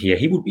isn't here.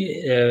 He would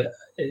be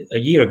a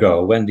year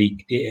ago when the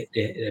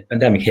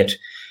pandemic hit.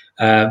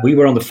 We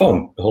were on the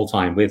phone the whole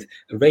time with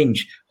a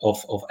range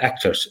of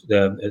actors,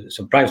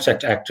 some private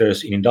sector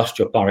actors in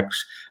industrial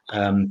parks.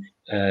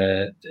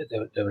 There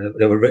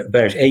were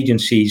various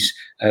agencies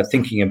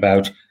thinking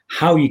about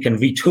how you can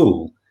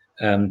retool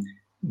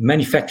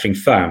manufacturing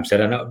firms that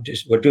are not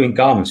just were doing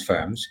garments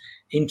firms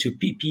into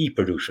PPE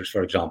producers,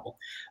 for example.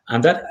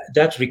 And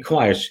that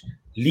requires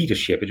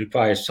leadership. It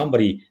requires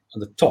somebody on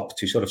the top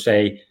to sort of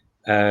say,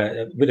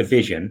 with a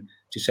vision,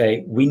 to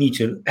say, we need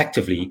to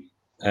actively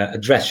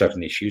address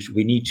certain issues.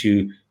 We need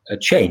to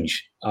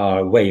change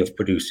our way of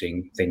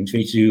producing things. We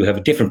need to have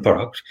a different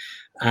product,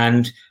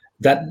 and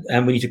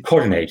we need to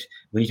coordinate.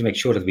 We need to make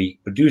sure that we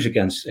produce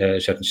against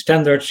certain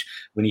standards.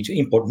 We need to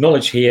import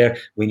knowledge here.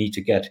 We need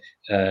to get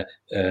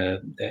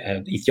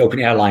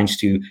Ethiopian Airlines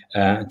to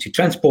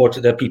transport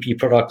the PPE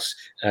products.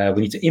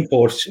 We need to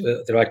import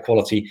the right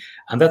quality,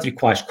 and that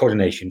requires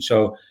coordination.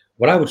 So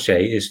what I would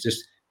say is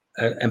just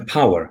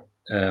empower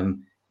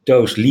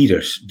those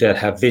leaders that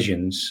have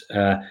visions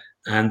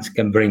and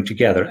can bring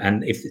together.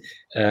 And if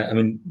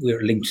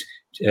we're linked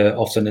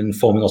often in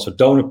forming also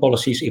donor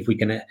policies. If we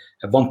can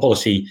have one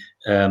policy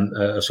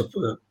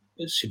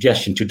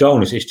suggestion to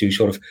donors is to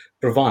sort of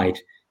provide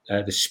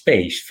the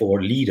space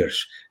for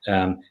leaders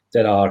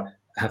that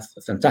have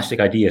fantastic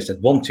ideas,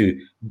 that want to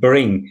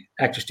bring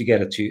actors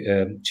together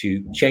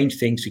to change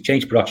things, to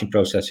change production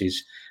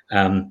processes,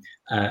 and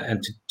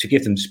to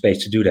give them the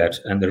space to do that,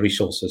 and the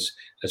resources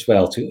as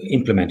well to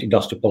implement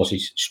industrial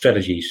policies,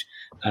 strategies.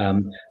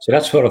 So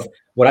that's sort of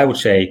what I would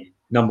say,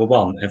 number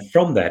one. And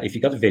from that, if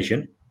you got a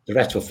vision, the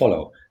rest will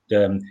follow.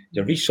 The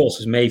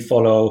resources may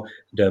follow.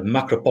 The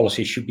macro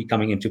policies should be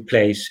coming into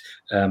place.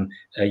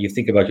 You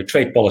think about your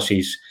trade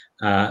policies,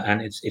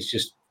 and it's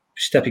just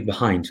stepping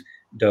behind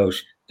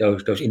those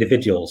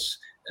individuals,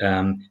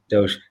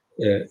 those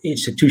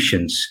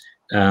institutions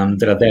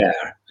that are there,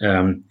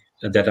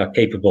 that are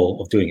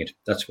capable of doing it.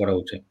 That's what I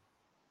would say.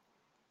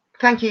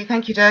 Thank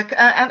you, Dirk.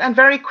 And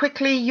very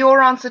quickly,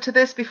 your answer to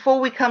this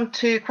before we come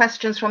to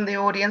questions from the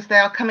audience. They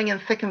are coming in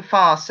thick and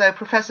fast. So,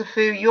 Professor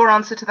Fu, your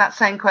answer to that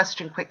same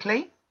question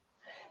quickly.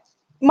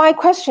 My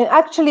question,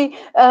 actually,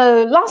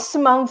 last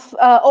month,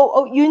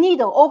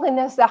 UNIDO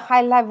organized a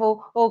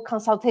high-level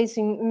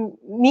consultation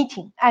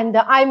meeting, and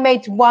I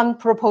made one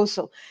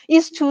proposal: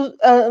 is to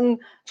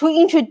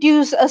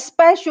introduce a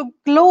special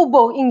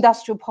global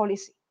industrial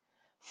policy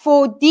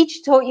for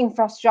digital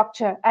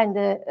infrastructure and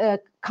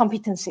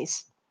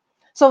competencies.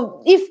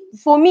 So, if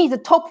for me the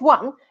top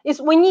one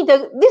is we need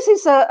this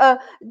is a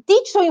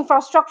digital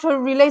infrastructure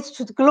relates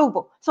to the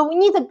global. So we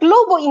need a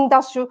global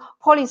industrial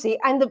policy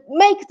and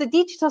make the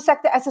digital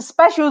sector as a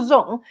special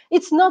zone.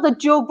 It's not a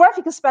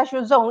geographic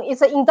special zone,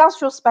 it's an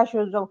industrial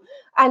special zone.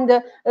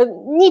 And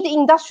need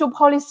industrial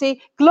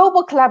policy,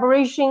 global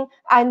collaboration,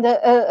 and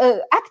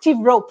active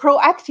role,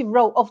 proactive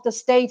role of the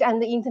state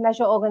and the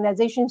international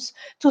organizations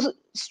to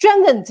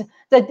strengthen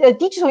the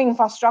digital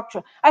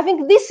infrastructure. I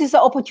think this is an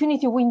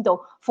opportunity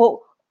window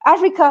for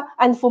Africa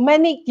and for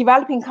many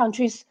developing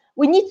countries.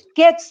 We need to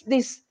get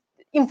this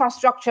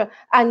infrastructure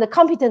and the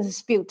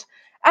competence built.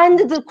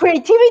 And the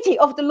creativity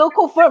of the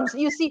local firms,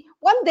 you see,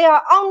 when they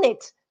are on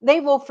it,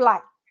 they will fly.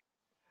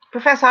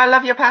 Professor, I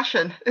love your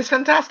passion. It's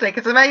fantastic.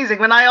 It's amazing.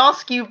 When I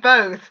ask you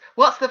both,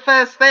 what's the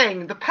first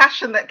thing? The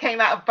passion that came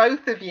out of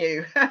both of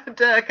you,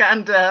 Dirk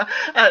and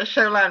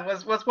Xiaolan,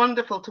 was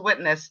wonderful to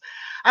witness.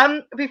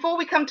 Before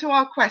we come to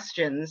our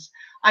questions,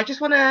 I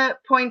just want to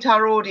point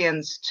our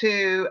audience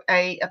to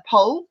a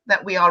poll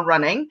that we are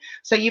running.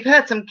 So you've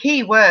heard some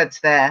key words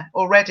there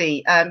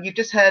already. You've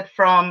just heard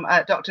from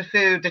Dr.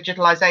 Fu,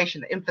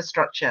 digitalization,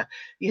 infrastructure.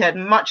 You heard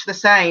much the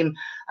same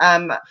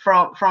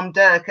from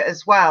Dirk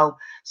as well.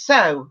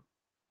 So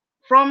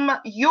from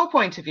your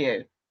point of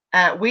view,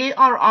 we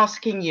are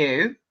asking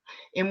you,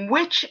 in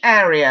which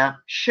area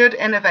should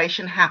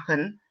innovation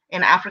happen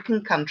in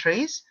African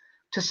countries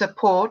to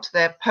support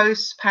their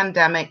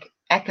post-pandemic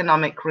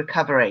economic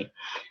recovery?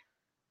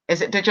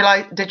 Is it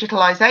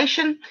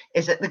digitalization?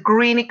 Is it the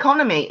green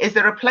economy? Is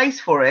there a place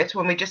for it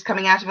when we're just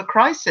coming out of a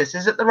crisis?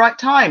 Is it the right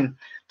time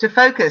to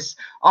focus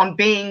on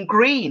being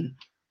green?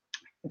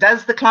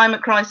 Does the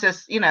climate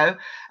crisis, is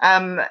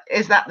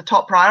that the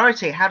top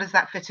priority? How does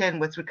that fit in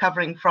with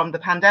recovering from the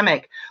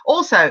pandemic?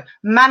 Also,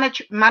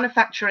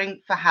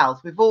 manufacturing for health.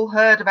 We've all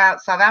heard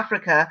about South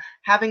Africa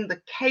having the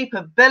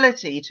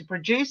capability to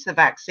produce the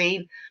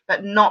vaccine,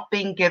 but not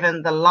being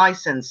given the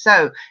license.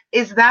 So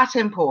is that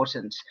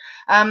important?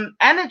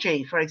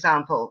 Energy, for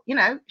example,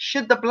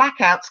 should the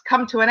blackouts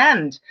come to an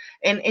end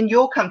in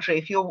your country,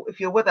 if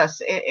you're with us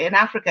in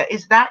Africa?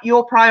 Is that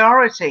your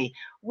priority?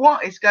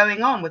 What is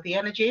going on with the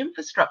energy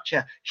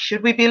infrastructure?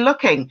 Should we be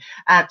looking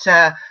at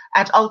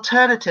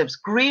alternatives,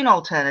 green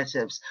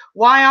alternatives?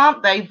 Why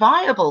aren't they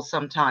viable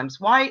sometimes?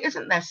 Why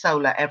isn't there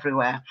solar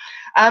everywhere?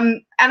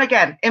 And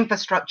again,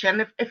 infrastructure.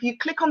 And if you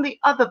click on the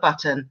other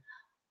button,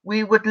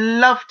 we would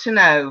love to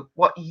know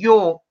what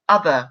your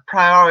other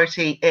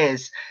priority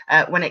is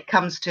when it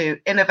comes to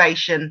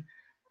innovation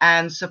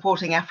and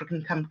supporting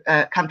African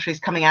countries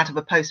coming out of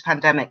a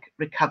post-pandemic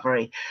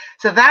recovery.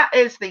 So that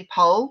is the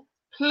poll.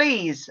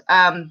 Please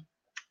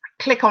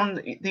click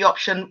on the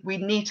option. We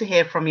need to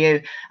hear from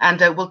you, and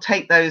we'll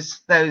take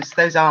those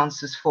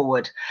answers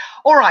forward.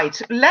 All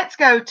right, let's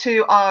go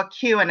to our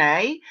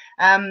Q&A.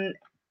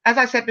 As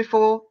I said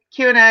before,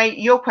 Q&A,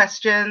 your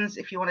questions,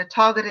 if you want to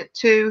target it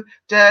to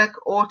Dirk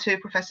or to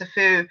Professor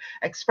Fu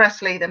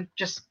expressly, then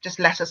just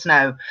let us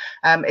know.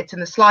 It's in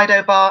the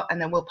Slido bar,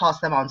 and then we'll pass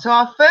them on. So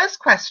our first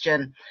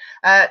question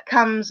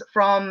comes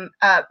from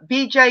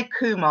BJ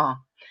Kumar.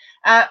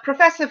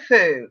 Professor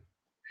Fu,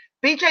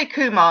 BJ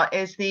Kumar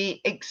is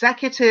the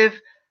Executive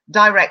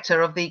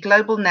Director of the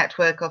Global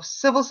Network of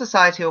Civil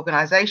Society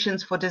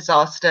Organizations for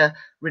Disaster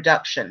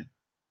Reduction.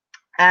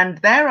 And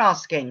they're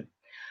asking,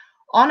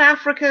 on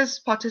Africa's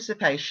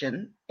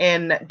participation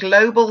in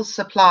global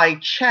supply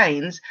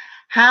chains,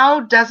 how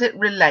does it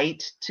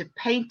relate to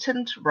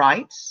patent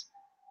rights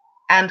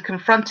and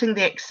confronting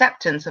the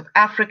acceptance of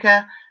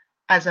Africa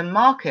as a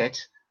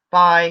market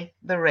by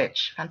the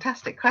rich?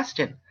 Fantastic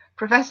question.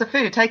 Professor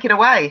Fu, take it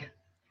away.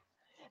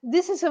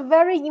 This is a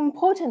very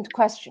important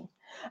question.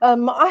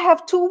 I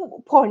have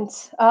 2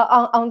 points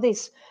on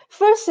this.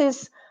 First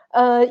is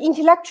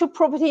intellectual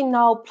property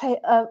now play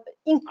an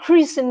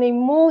increasingly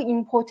more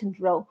important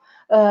role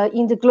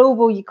in the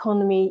global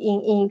economy,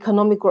 in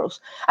economic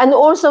growth. And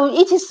also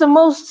it is the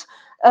most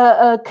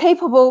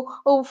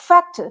capable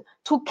factor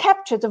to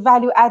capture the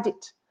value added.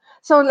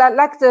 So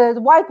like the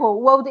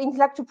WIPO, World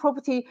Intellectual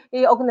Property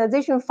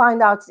Organization,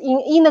 find out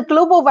in the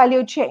global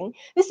value chain,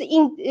 this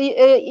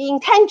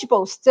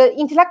intangibles, the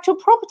intellectual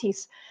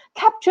properties,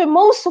 capture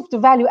most of the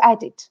value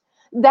added,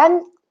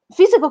 then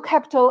physical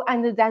capital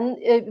and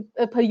then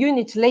per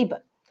unit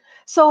labor.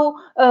 So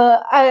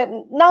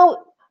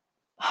now,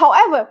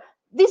 however,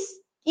 these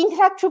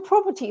intellectual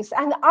properties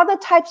and other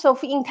types of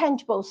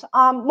intangibles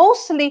are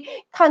mostly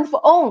kind of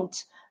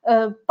owned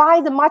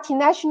by the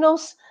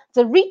multinationals,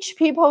 the rich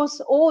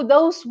peoples, or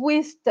those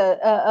with the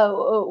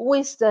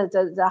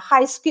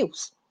high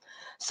skills.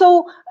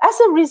 So as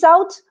a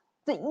result,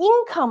 the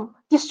income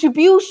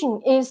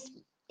distribution is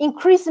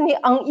increasingly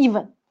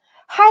uneven,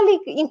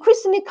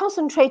 increasingly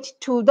concentrated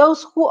to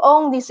those who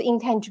own these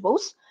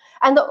intangibles,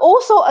 and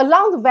also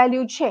along the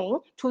value chain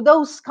to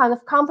those kind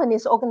of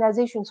companies,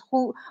 organizations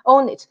who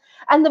own it.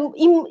 And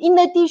in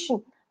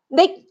addition,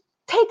 they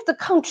take the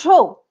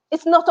control.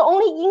 It's not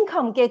only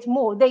income get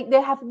more,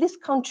 they have this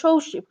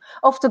controlship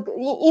of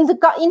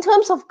in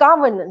terms of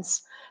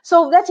governance.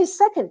 So that is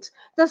second.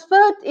 The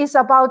third is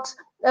about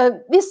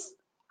this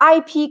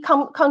IP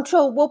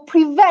control will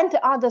prevent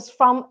others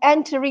from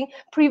entering,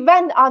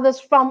 prevent others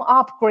from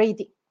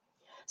upgrading.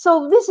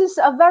 So this is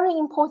a very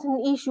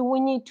important issue we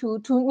need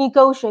to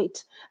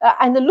negotiate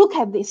and look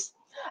at this.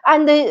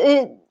 And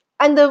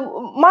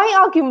my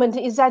argument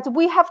is that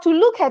we have to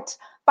look at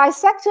by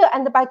sector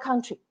and by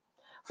country.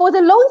 For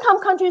the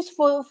low-income countries,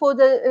 for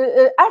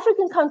the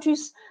African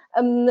countries,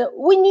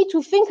 we need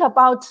to think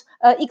about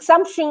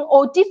exemption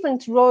or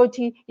different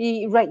royalty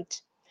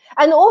rate.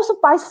 And also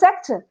by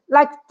sector,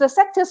 like the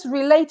sectors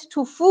relate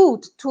to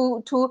food,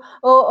 to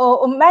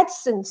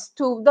medicines,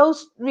 to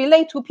those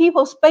relate to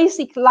people's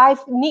basic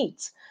life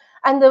needs.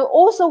 And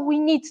also we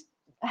need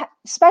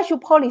special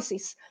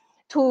policies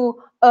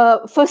to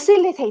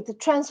facilitate the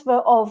transfer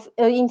of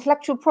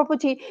intellectual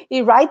property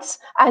rights,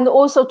 and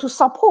also to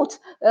support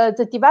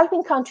the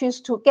developing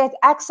countries to get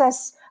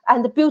access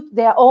and build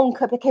their own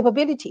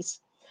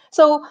capabilities.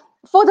 So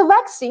for the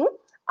vaccine,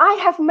 I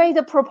have made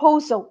a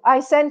proposal. I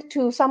sent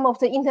to some of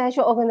the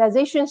international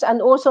organizations,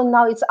 and also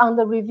now it's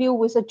under review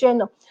with the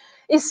journal.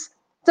 Is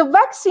the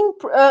vaccine,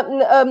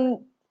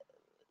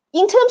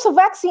 in terms of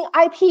vaccine,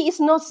 IP is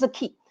not the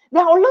key.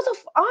 There are a lot of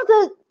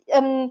other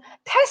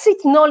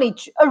tacit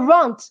knowledge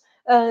around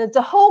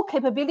the whole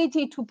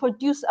capability to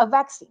produce a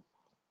vaccine.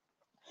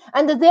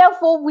 And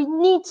therefore, we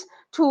need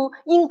to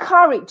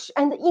encourage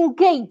and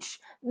engage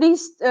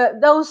these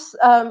those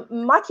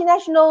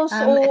multinationals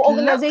or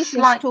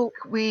organizations. Looks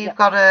like we've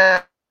got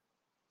a.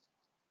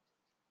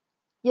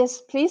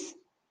 Yes, please.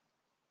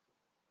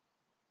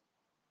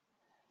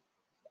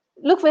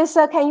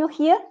 Lukwesa, can you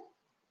hear?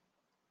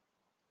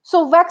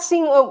 So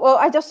vaccine,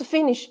 I just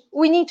finished.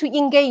 We need to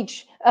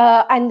engage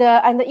and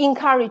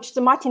encourage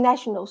the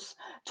multinationals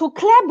to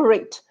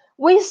collaborate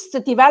with the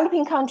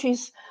developing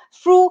countries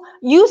through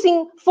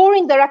using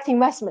foreign direct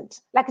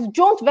investment, like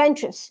joint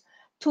ventures,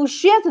 to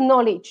share the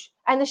knowledge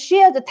and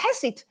share the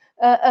tacit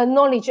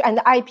knowledge and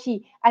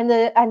IP, and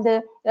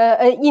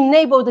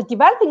enable the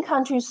developing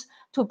countries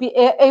to be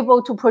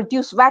able to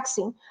produce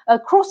vaccine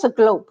across the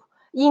globe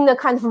in a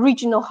kind of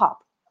regional hub.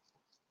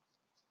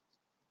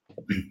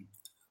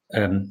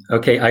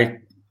 Okay,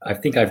 I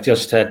think I've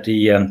just had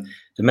the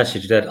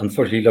message that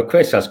unfortunately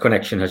Lokwesa's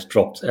connection has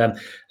dropped.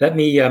 Let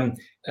me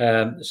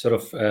sort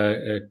of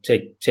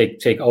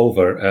take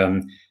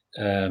over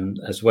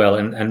as well,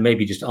 and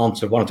maybe just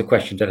answer one of the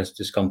questions that has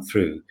just come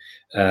through,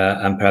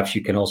 and perhaps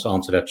you can also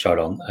answer that,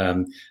 Sharon.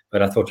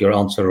 But I thought your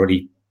answer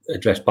already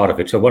addressed part of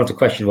it. So one of the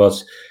questions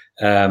was,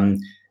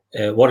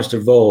 what is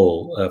the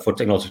role for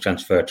technology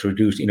transfer to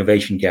reduce the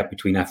innovation gap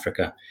between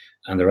Africa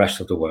and the rest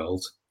of the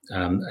world?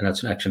 And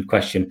that's an excellent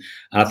question.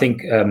 And I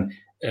think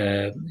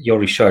your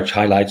research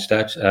highlights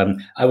that.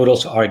 I would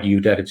also argue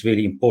that it's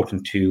really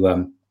important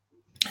to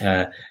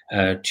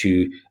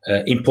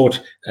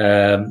import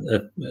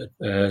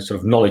sort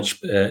of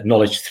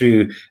knowledge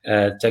through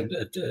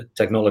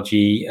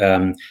technology,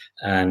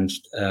 and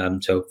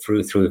so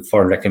through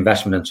foreign direct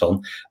investment and so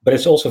on. But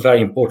it's also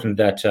very important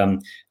that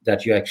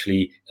that you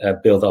actually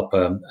build up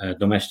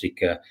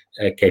domestic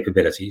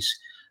capabilities.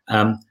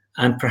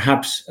 And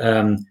perhaps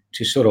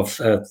to sort of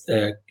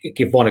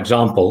give one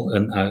example,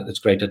 and it's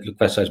great that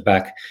Lukwesa is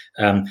back.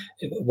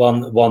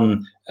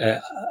 One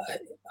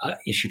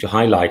issue to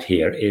highlight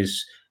here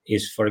is,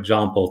 for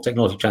example,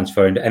 technology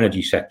transfer in the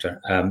energy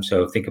sector.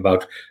 So think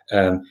about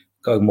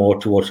going more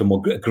towards a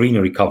more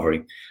greener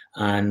recovery.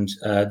 And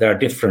there are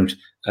different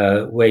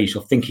ways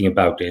of thinking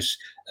about this.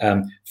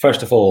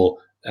 First of all,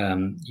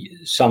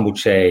 some would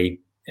say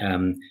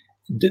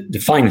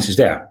the finance is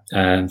there.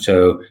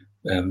 So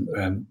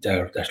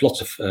there's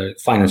lots of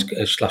finance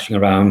slushing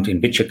around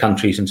in richer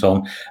countries and so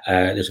on.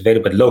 There's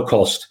available at low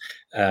cost.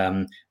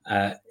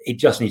 It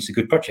just needs the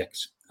good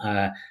projects.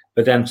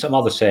 But then some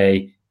others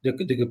say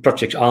the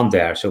projects aren't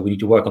there, so we need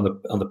to work on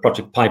the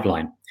project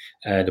pipeline.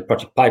 The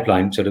project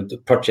pipeline, so the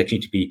projects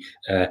need to be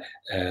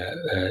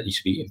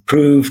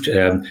improved.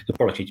 The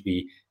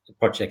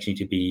projects need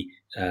to be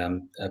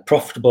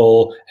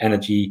profitable,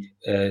 energy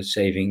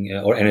saving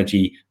or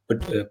energy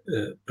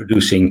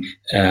producing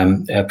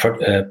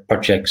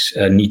projects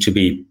need to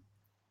be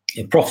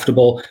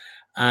profitable.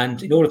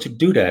 And in order to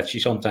do that, you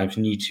sometimes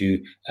need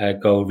to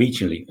go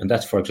regionally. And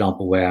that's, for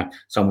example, where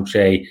some would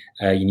say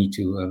you need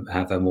to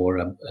have a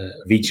more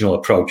regional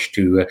approach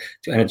to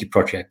energy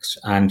projects.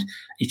 And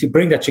if you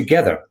bring that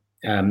together,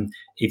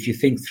 if you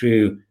think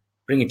through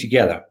bringing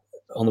together,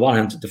 on the one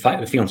hand, the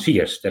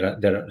financiers that are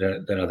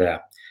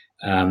there,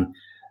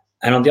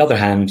 and on the other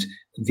hand,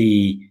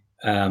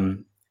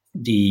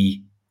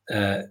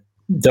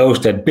 those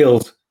that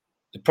build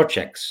the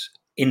projects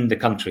in the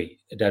country,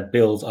 that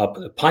build up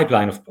a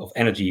pipeline of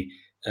energy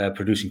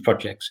producing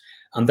projects.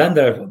 And then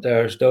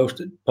there's those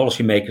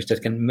policymakers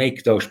that can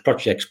make those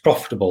projects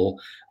profitable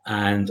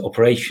and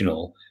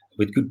operational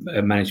with good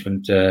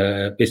management,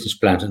 business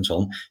plans and so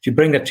on. If you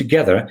bring that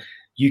together,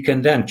 you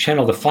can then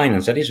channel the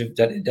finance that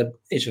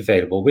is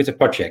available with the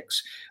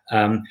projects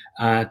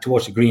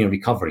towards a greener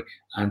recovery.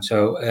 And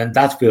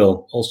that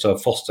will also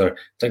foster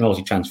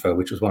technology transfer,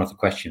 which was one of the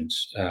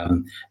questions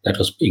that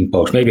was being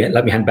posed. Maybe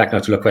let me hand back now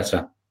to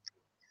Lukwesa.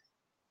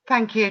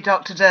 Thank you,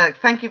 Dr. Dirk.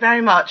 Thank you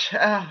very much.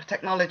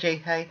 Technology,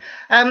 hey.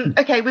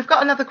 Okay, we've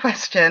got another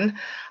question.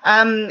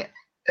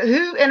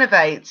 Who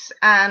innovates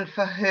and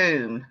for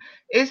whom?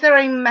 Is there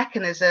a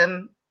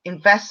mechanism,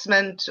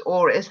 investment,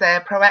 or is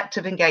there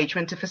proactive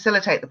engagement to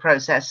facilitate the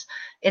process,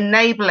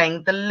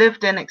 enabling the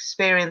lived-in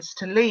experience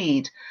to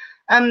lead?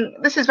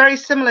 This is very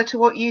similar to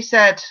what you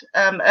said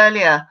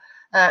earlier,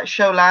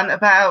 Sholan,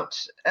 about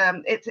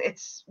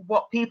it's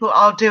what people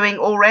are doing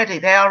already.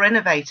 They are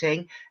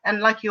innovating,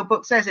 and like your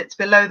book says, it's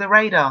below the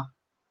radar.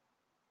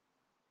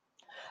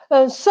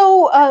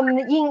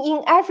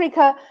 In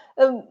Africa,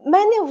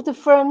 many of the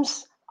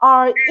firms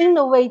are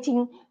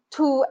innovating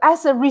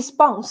as a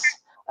response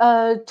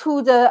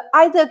to the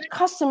either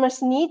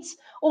customers' needs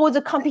or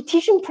the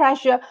competition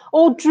pressure,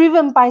 or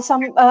driven by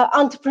some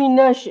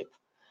entrepreneurship.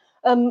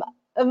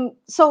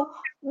 So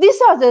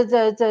these are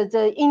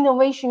the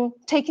innovation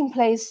taking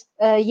place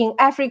in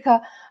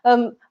Africa.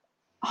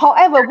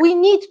 However, we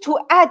need to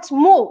add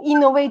more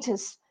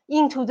innovators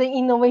into the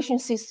innovation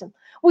system.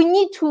 We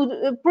need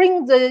to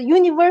bring the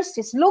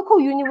universities, local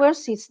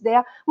universities,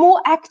 there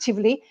more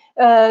actively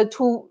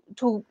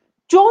to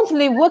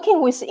jointly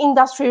working with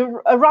industry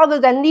rather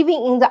than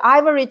living in the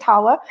ivory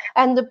tower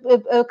and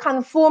kind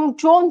of form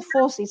joint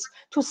forces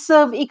to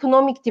serve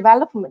economic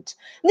development.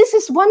 This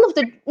is one of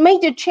the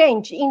major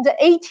change in the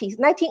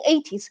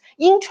 1980s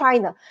in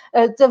China.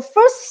 The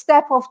first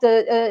step of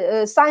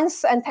the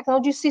science and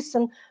technology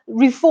system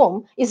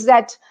reform is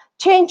that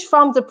change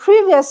from the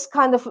previous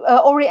kind of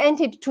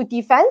oriented to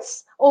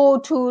defense or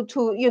to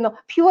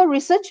pure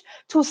research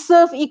to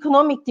serve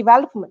economic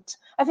development.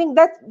 I think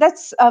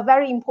that's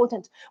very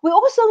important. We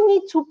also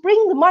need to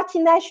bring the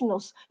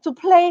multinationals to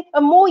play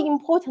a more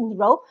important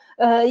role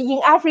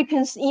in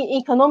Africa's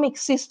economic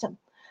system.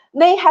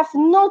 They have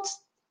not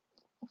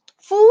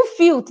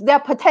fulfilled their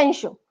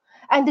potential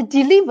and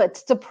delivered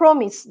the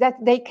promise that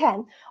they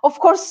can. Of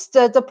course,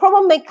 the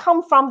problem may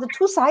come from the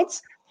two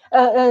sides.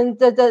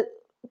 The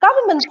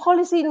government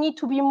policy need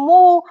to be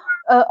more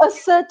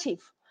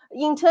assertive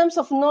in terms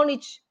of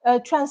knowledge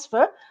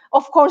transfer.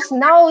 Of course,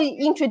 now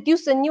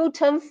introduce a new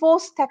term,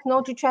 forced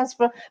technology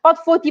transfer. But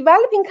for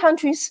developing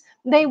countries,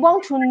 they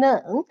want to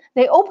learn.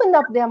 They open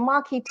up their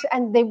market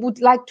and they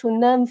would like to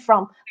learn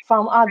from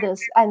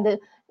others. And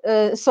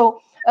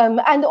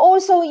and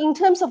also in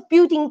terms of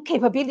building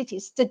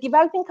capabilities, the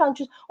developing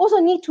countries also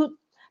need to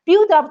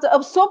build up the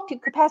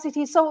absorptive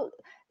capacity so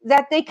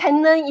that they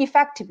can learn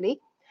effectively.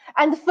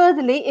 And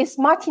thirdly, is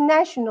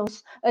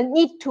multinationals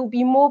need to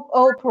be more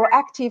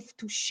proactive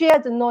to share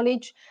the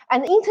knowledge,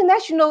 and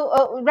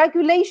international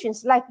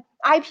regulations like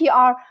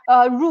IPR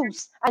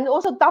rules and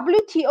also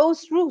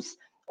WTO's rules.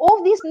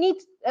 All these need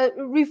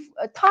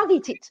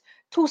targeted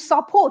to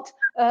support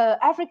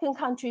African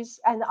countries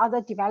and other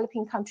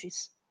developing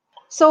countries.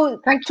 So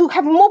to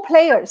have more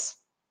players,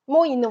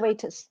 more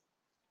innovators.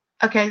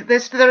 Okay,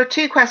 there are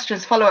two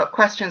questions, follow-up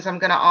questions I'm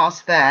going to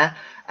ask there.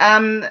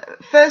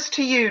 First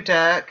to you,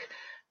 Dirk.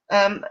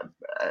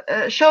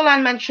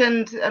 Sholan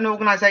mentioned an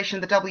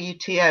organization, the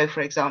WTO, for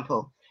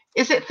example.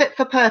 Is it fit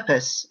for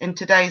purpose in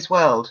today's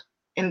world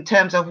in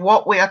terms of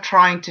what we are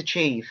trying to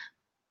achieve?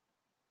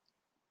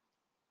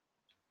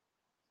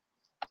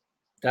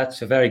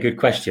 That's a very good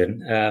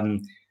question.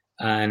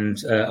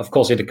 And of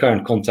course, in the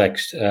current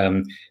context,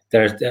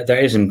 there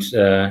hasn't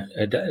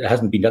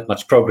been that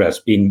much progress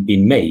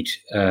being made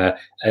at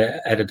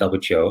the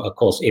WTO. Of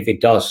course, if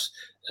it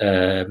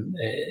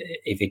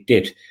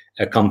did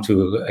come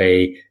to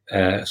a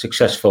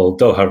successful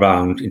Doha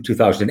round in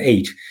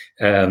 2008,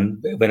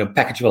 when a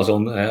package was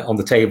on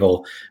the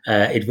table,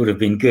 it would have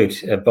been good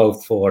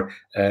both for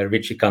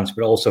richer countries,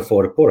 but also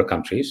for the poorer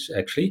countries.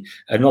 Actually,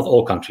 not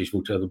all countries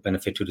would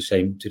benefit to the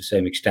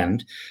same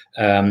extent.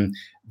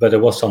 But there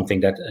was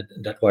something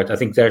that worked. I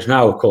think there's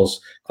now, of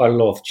course, quite a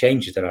lot of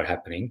changes that are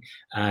happening,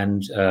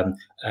 and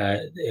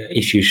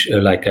issues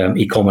like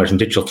e-commerce and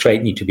digital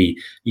trade need to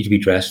be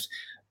addressed.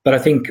 But I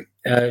think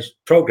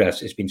progress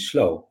has been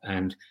slow,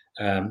 and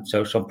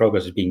so some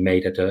progress is being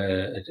made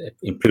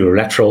in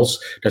plurilaterals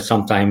that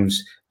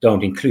sometimes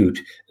don't include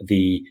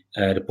the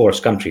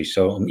poorest countries.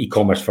 So on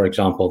e-commerce, for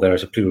example, there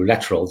is a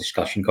plurilateral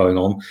discussion going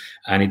on,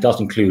 and it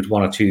does include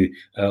one or two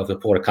of the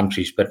poorer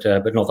countries, but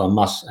not en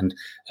masse,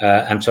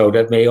 and so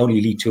that may only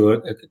lead to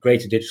a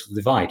greater digital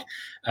divide.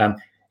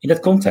 In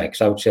that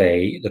context, I would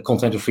say the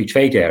Continental Free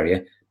Trade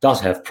Area does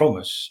have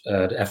promise.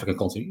 The African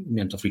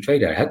Continental Free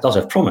Trade Area does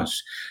have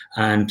promise,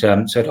 and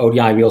so at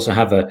ODI we also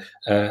have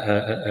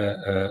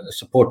a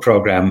support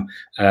program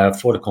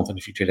for the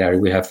Continental Free Trade Area.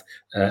 We have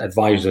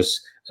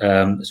advisors,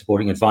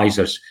 supporting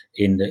advisors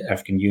in the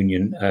African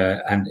Union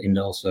and in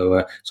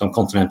also some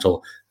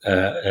continental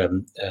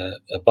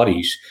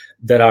bodies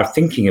that are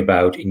thinking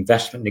about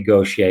investment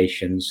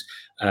negotiations,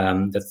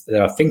 that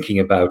are thinking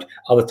about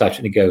other types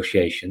of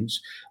negotiations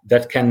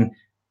that can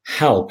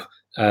help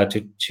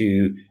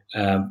to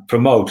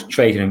promote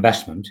trade and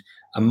investment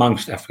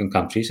amongst African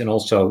countries and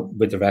also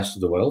with the rest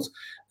of the world,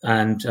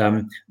 and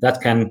that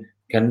can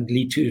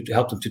lead to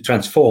help them to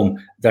transform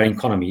their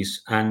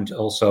economies and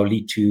also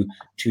lead to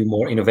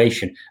more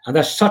innovation. And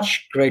there's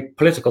such great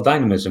political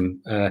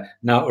dynamism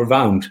now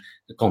around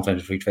the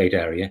Continental Free Trade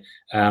Area.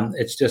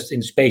 It's just in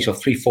the space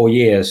of 4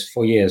 years.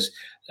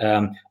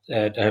 There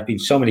have been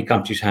so many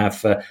countries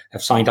have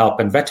signed up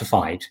and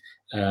ratified.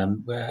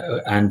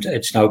 And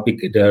it's now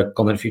the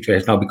Continental Free Trade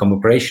has now become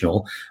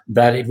operational.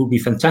 That it would be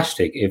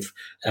fantastic if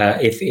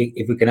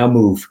we can now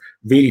move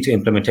really to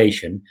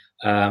implementation,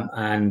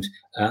 and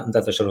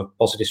that there's sort of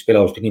positive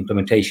spillover between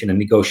implementation and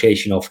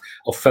negotiation of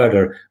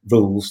further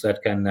rules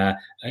that can,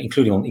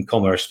 including on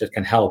e-commerce, that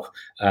can help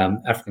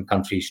African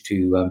countries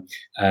to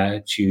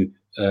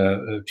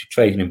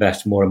trade and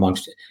invest more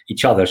amongst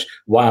each others,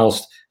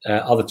 whilst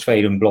other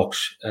trading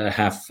blocks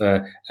have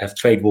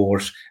trade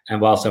wars, and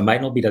whilst there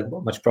might not be that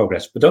much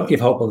progress. But don't give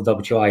hope on the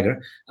WTO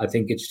either. I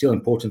think it's still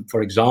important,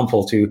 for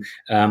example, to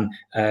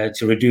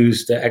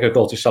reduce the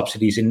agriculture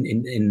subsidies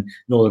in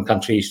northern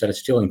countries. That it's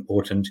still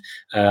important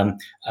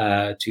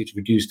to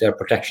reduce their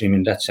protectionism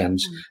in that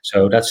sense.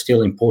 So that's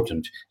still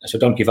important. So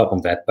don't give up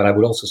on that. But I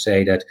would also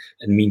say that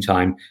in the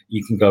meantime,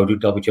 you can go to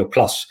WTO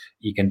plus.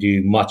 You can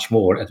do much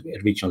more at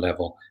regional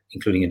level,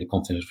 including in the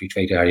Continental Free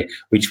Trade Area,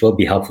 which will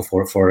be helpful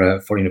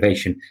for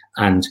innovation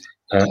and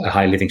a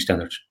high living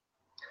standards.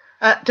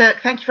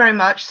 Dirk, thank you very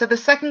much. So the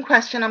second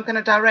question I'm going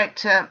to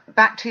direct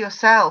back to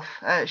yourself,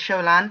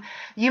 Xiaolan.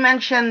 You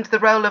mentioned the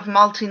role of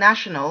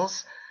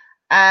multinationals,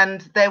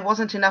 and there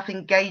wasn't enough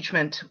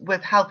engagement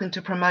with helping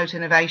to promote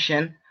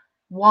innovation.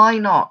 Why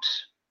not?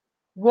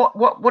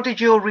 What did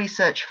your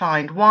research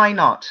find? Why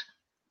not?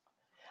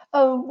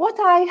 What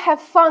I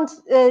have found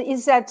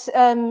is that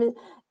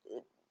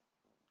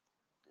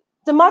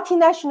the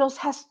multinationals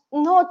has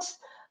not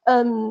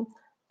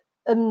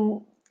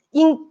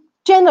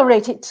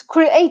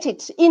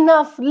created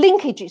enough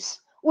linkages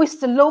with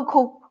the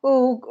local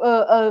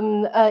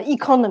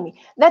economy.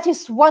 That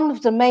is one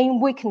of the main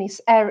weak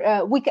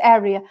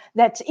area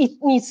that it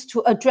needs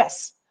to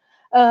address.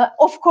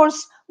 Of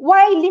course,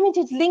 why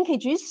limited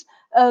linkages?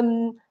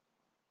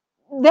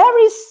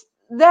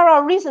 There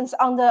are reasons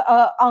on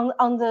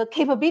the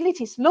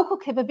capabilities, local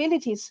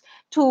capabilities,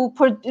 to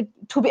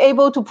be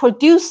able to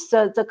produce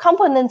the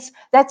components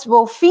that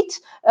will fit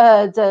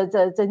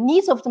the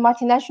needs of the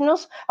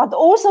multinationals. But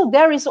also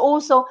there is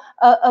also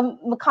a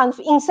kind of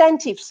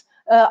incentives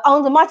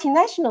on the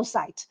multinational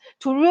side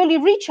to really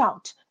reach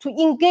out, to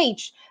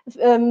engage,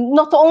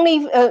 not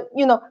only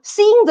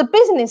seeing the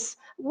business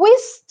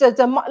with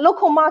the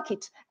local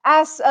market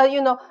as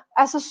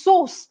as a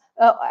source,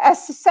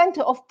 as a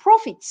center of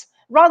profits,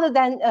 rather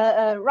than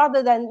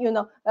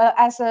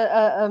as a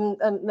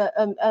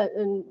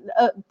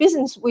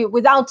business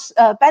without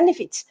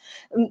benefits.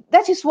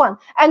 That is one.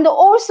 And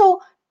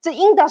also the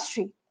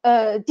industry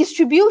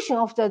distribution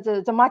of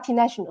the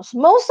multinationals.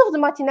 Most of the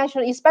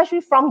multinationals, especially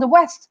from the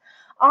West,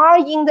 are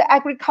in the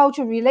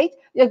agriculture related,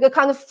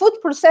 kind of food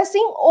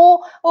processing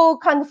or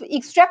kind of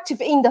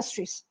extractive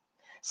industries.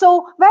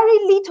 So very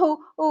little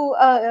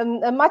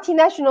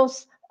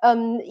multinationals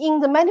in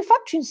the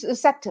manufacturing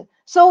sector.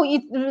 So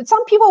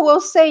some people will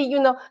say,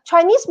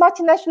 Chinese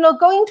multinational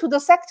going to the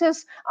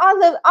sectors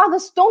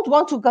others don't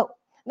want to go.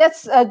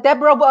 That's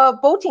Deborah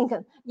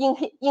Boatengel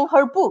in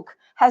her book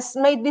has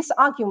made this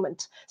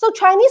argument. So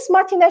Chinese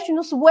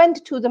multinationals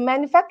went to the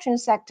manufacturing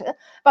sector,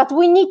 but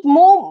we need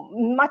more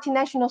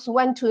multinationals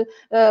went to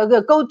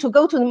go to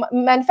the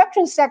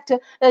manufacturing sector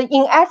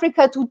in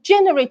Africa to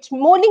generate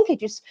more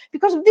linkages,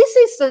 because this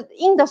is an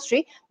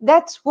industry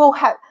that will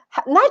have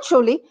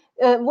naturally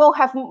will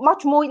have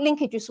much more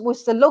linkages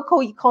with the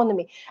local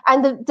economy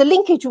and the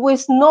linkage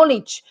with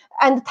knowledge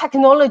and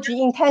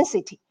technology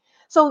intensity.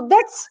 So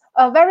that's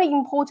very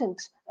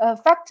important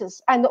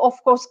factors, and of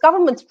course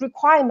government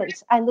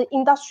requirements and the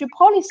industry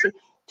policy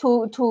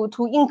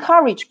to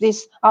encourage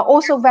this are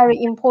also very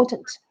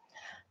important.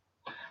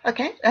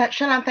 Okay,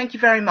 Xiaolan, thank you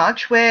very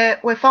much. We're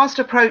fast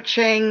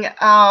approaching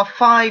our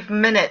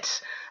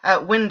 5-minute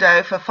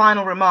window for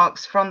final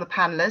remarks from the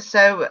panelists,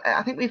 so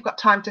I think we've got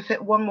time to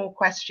fit one more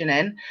question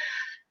in.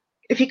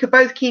 If you could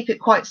both keep it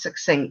quite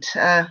succinct,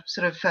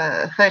 sort of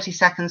 30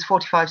 seconds,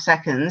 45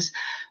 seconds.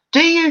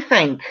 Do you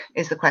think,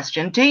 is the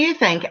question, do you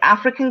think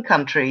African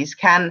countries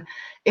can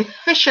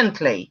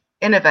efficiently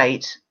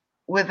innovate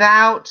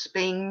without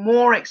being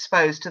more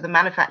exposed to the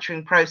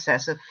manufacturing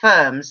process of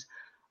firms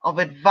of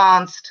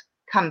advanced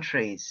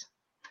countries?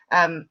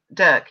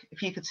 Dirk,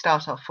 if you could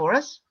start off for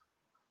us.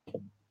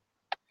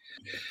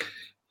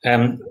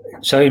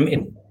 So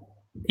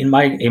in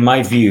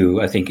my view,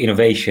 I think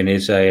innovation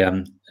is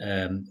a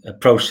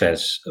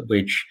process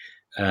which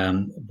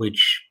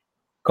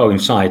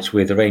coincides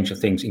with a range of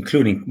things,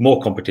 including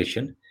more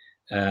competition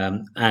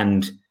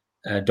and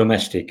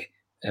domestic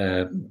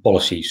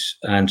policies.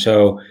 And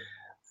so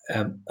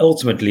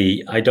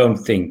ultimately, I don't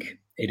think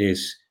it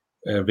is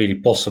really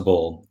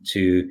possible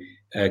to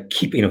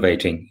keep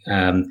innovating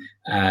in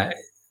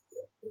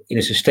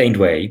a sustained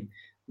way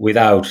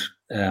without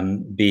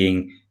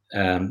being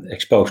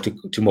exposed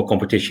to more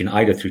competition,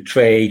 either through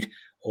trade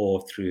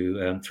or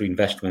through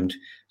investment.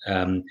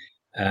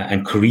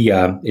 And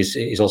Korea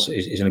is also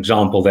an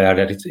example there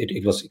that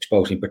it was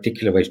exposed in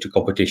particular ways to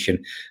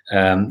competition,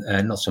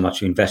 and not so much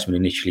to investment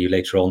initially.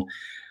 Later on,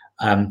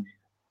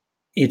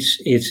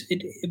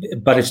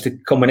 but it's the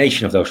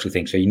combination of those two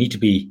things. So you need to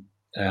be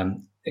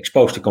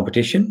exposed to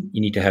competition.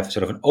 You need to have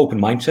sort of an open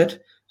mindset,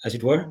 as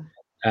it were,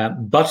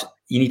 but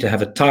you need to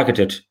have a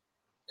targeted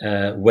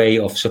way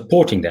of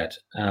supporting that.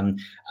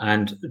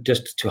 And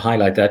just to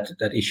highlight that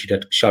issue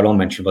that Xiaolong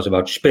mentioned was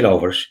about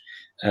spillovers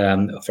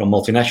from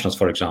multinationals,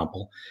 for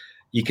example.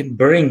 You can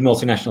bring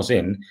multinationals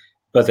in,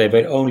 but they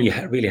will only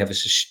really have a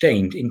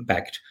sustained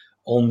impact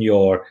on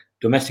your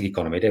domestic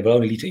economy. They will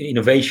only lead to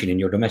innovation in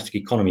your domestic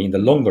economy in the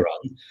longer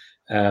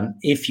run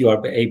if you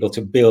are able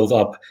to build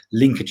up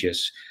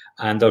linkages,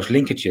 and those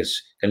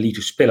linkages can lead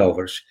to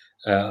spillovers,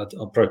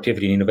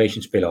 productivity and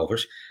innovation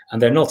spillovers,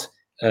 and they're not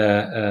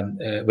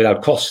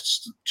without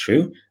costs,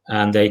 true,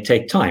 and they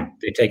take time,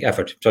 they take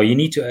effort. So you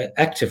need to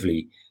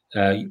actively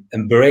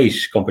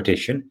embrace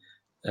competition,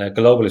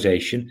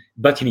 globalization,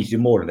 but you need to do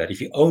more than that.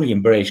 If you only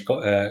embrace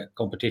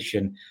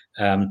competition,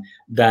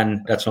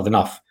 then that's not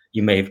enough.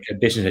 You may have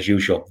business as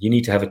usual. You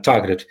need to have a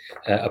targeted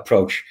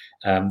approach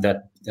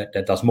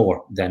that does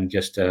more than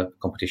just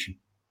competition.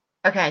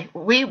 Okay,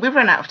 we've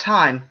run out of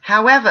time.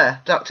 However,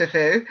 Dr.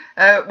 Fu,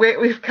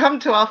 we've come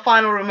to our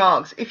final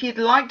remarks. If you'd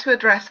like to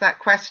address that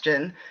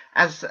question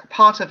as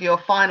part of your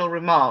final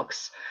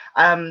remarks,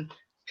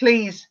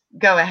 please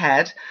go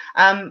ahead.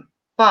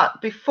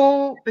 But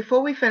before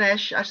we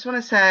finish, I just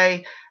want to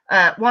say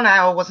 1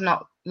 hour was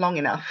not long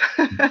enough.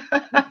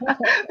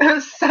 There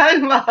was so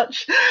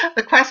much.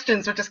 The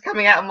questions were just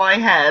coming out of my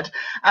head.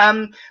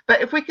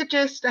 But if we could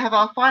just have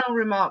our final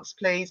remarks,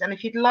 please. And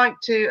if you'd like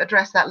to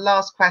address that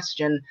last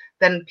question,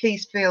 then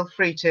please feel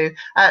free to.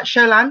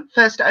 Xiaolan,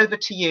 first over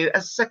to you,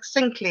 as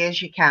succinctly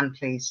as you can,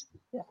 please.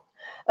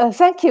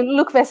 Thank you,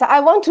 Luc Wessa. I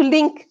want to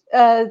link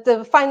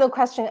the final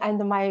question and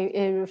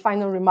my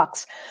final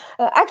remarks.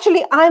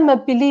 Actually, I'm a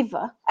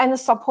believer and a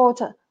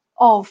supporter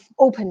of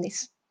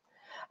openness.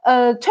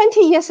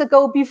 20 years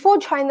ago, before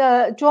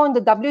China joined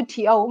the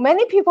WTO,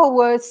 many people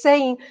were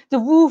saying the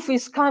wolf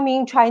is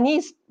coming,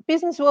 Chinese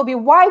business will be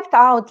wiped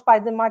out by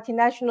the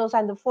multinationals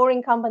and the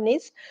foreign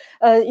companies.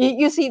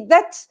 You see,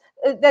 that's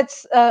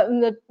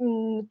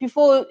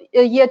before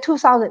year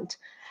 2000.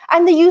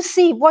 And you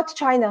see what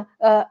China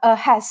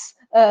has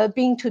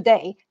been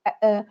today.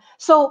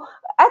 So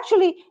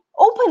actually,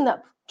 open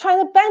up.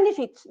 China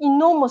benefits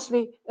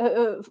enormously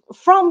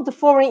from the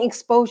foreign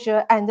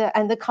exposure and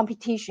the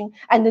competition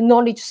and the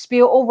knowledge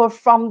spill over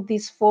from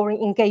this foreign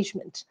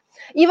engagement.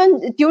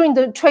 Even during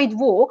the trade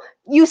war,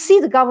 you see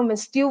the government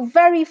still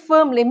very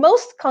firmly,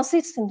 most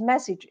consistent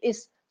message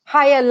is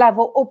higher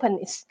level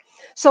openness.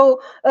 So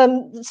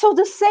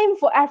the same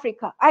for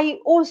Africa. I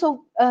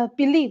also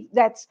believe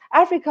that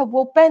Africa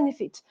will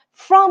benefit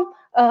from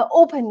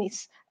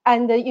openness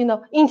and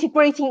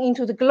integrating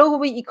into the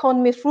global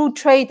economy through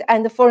trade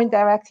and the foreign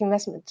direct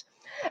investment.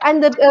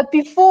 And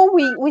before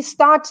we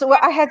start, well,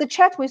 I had a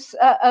chat with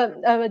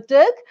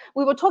Dirk.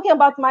 We were talking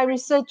about my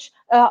research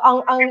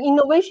on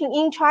innovation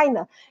in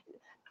China.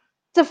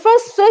 The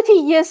first 30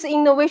 years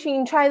innovation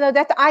in China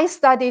that I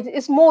studied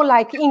is more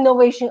like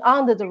innovation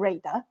under the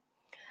radar.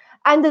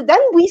 And then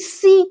we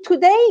see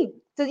today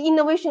the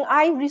innovation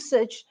I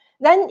research,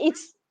 then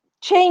it's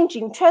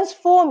changing,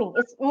 transforming.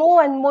 It's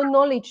more and more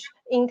knowledge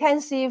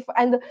intensive,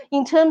 and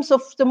in terms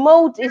of the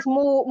mode is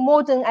more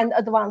modern and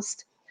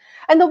advanced.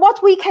 And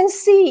what we can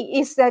see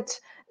is that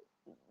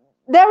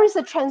there is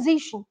a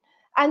transition,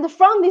 and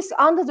from this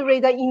under the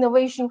radar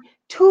innovation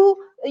to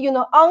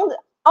on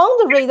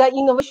the radar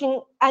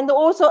innovation, and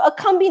also a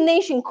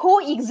combination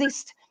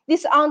coexist.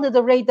 This under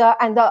the radar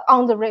and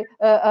on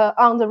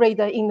the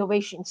radar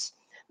innovations,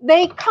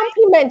 they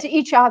complement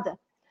each other.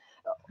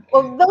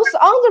 Those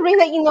on the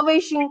radar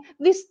innovation,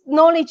 this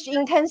knowledge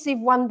intensive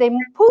one, they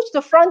push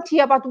the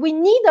frontier, but we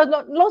need a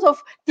lot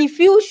of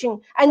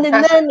diffusion and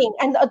learning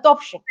and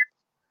adoption.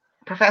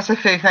 Professor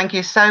Fu, thank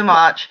you so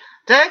much.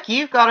 Dirk,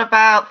 you've got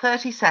about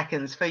 30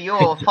 seconds for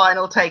your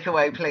final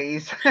takeaway,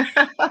 please.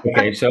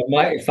 Okay, so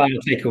my final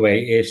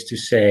takeaway is to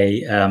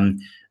say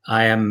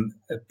I am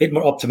a bit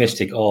more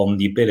optimistic on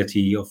the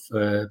ability of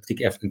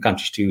particularly African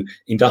countries to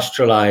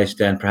industrialize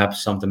than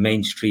perhaps some of the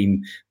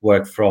mainstream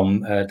work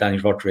from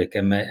Daniel Roderick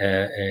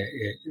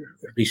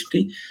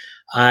recently.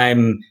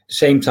 I'm at the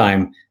same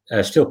time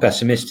still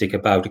pessimistic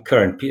about the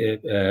current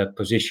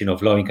position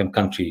of low-income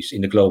countries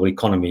in the global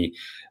economy.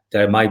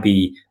 There might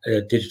be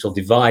a digital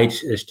divide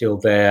still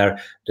there.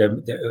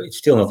 It's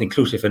still not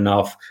inclusive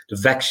enough. The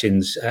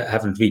vaccines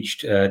haven't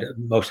reached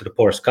most of the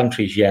poorest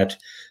countries yet.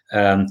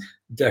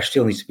 There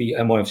still needs to be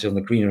more emphasis on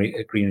the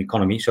green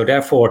economy. So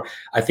therefore,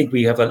 I think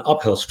we have an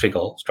uphill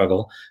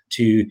struggle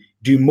to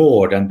do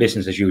more than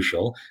business as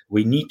usual.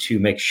 We need to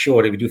make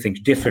sure that we do things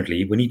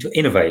differently. We need to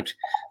innovate.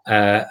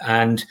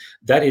 And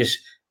that is,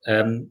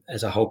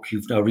 as I hope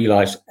you've now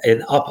realized,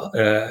 an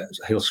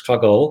uphill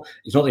struggle.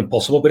 It's not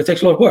impossible, but it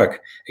takes a lot of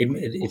work.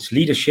 It's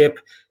leadership.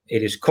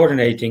 it is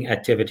coordinating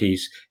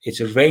activities, it's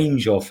a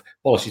range of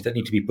policies that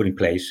need to be put in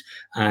place,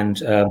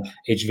 and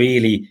it's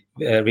really,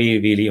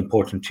 really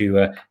important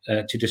to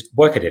just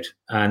work at it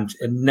and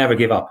never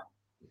give up.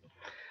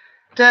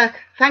 Dirk,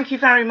 thank you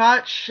very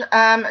much.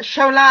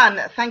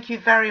 Xiaolan, thank you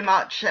very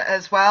much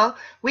as well.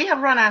 We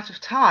have run out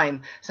of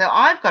time, so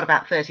I've got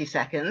about 30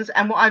 seconds.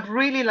 And what I'd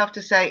really love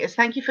to say is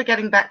thank you for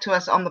getting back to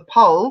us on the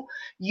poll.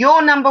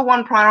 Your number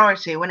one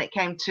priority when it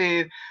came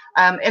to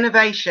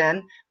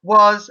innovation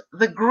was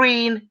the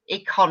green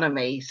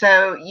economy.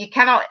 So you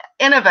cannot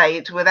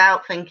innovate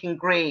without thinking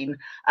green.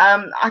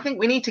 I think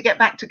we need to get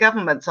back to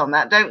governments on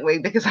that, don't we?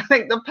 Because I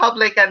think the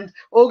public and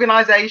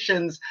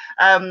organizations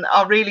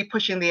are really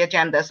pushing the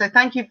agenda. So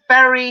thank you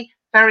very,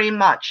 very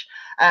much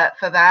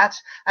for that.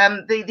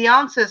 The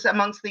answers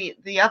amongst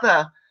the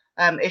other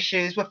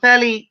issues were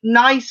fairly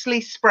nicely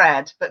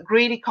spread, but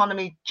green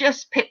economy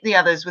just picked the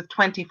others with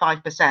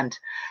 25%.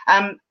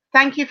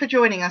 Thank you for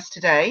joining us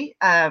today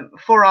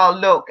for our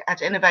look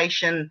at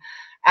innovation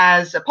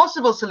as a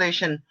possible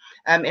solution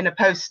in a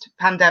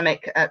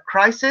post-pandemic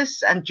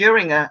crisis and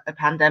during a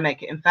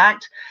pandemic, in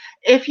fact.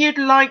 If you'd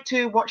like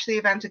to watch the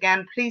event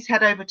again, please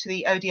head over to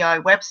the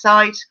ODI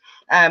website.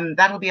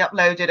 That'll be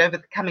uploaded over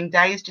the coming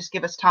days. Just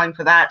give us time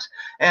for that.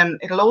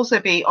 It'll also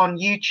be on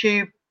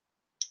YouTube,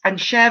 and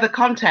share the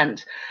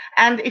content.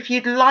 And if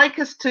you'd like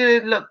us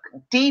to look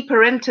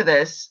deeper into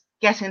this,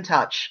 get in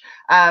touch,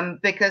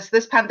 because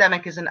this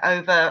pandemic isn't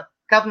over.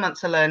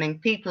 Governments are learning,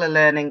 people are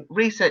learning,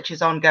 research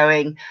is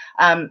ongoing.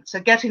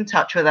 So get in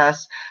touch with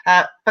us.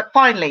 But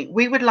finally,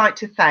 we would like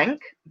to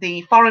thank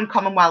the Foreign,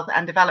 Commonwealth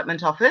and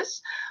Development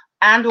Office,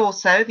 and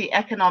also the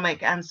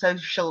Economic and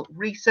Social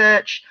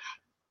Research,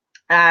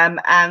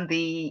 and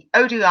the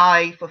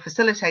ODI for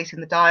facilitating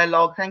the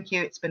dialogue. Thank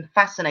you. It's been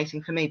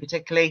fascinating for me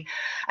particularly,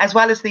 as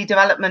well as the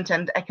Development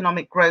and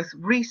Economic Growth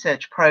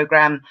Research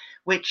Programme,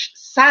 which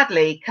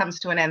sadly comes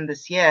to an end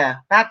this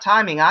year. Bad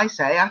timing, I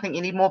say. I think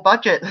you need more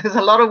budget. There's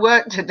a lot of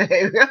work to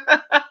do.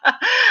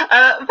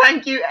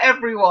 Thank you,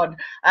 everyone,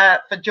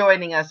 for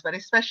joining us, but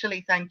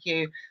especially thank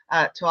you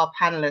to our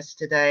panelists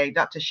today,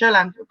 Dr.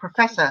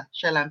 Professor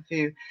Xiaolan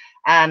Fu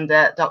and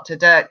Dr.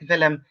 Dirk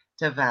Willem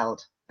de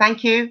Velde.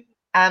 Thank you,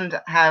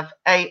 and have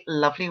a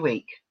lovely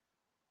week.